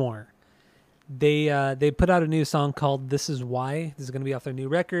Paramore, they put out a new song called "This Is Why." This is going to be off their new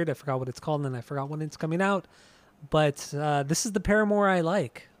record. I forgot what it's called, and I forgot when it's coming out. But this is the Paramore I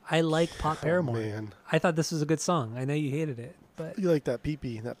like. I like pop Paramore. Man. I thought this was a good song. I know you hated it, but You like that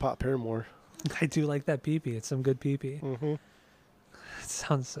pee-pee, that pop Paramore. I do like that pee-pee. It's some good pee-pee. Mm-hmm. It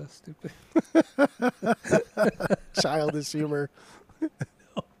sounds so stupid. Childish humor.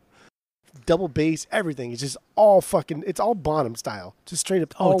 Double bass, everything. It's just all fucking, it's all Bonham style. Just straight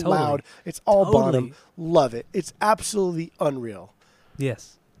up, all totally. loud. It's all Totally. Bonham. Love it. It's absolutely unreal.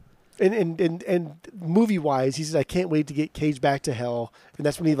 Yes. And movie wise, he says, I can't wait to get Cage back to hell. And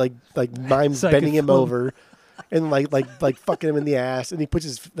that's when he like mimes So I bending can him float. over and like fucking him in the ass. And he puts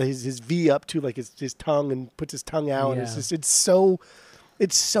his V up to like his tongue and puts his tongue out. Yeah. And it's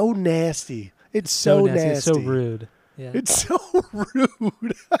so nasty. It's so nasty. It's so rude. Yeah. It's so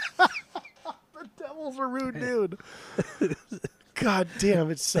rude. The devil's a rude dude. God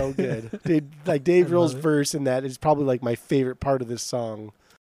damn, it's so good. Dude, like Dave Grohl's verse in that is probably like my favorite part of this song.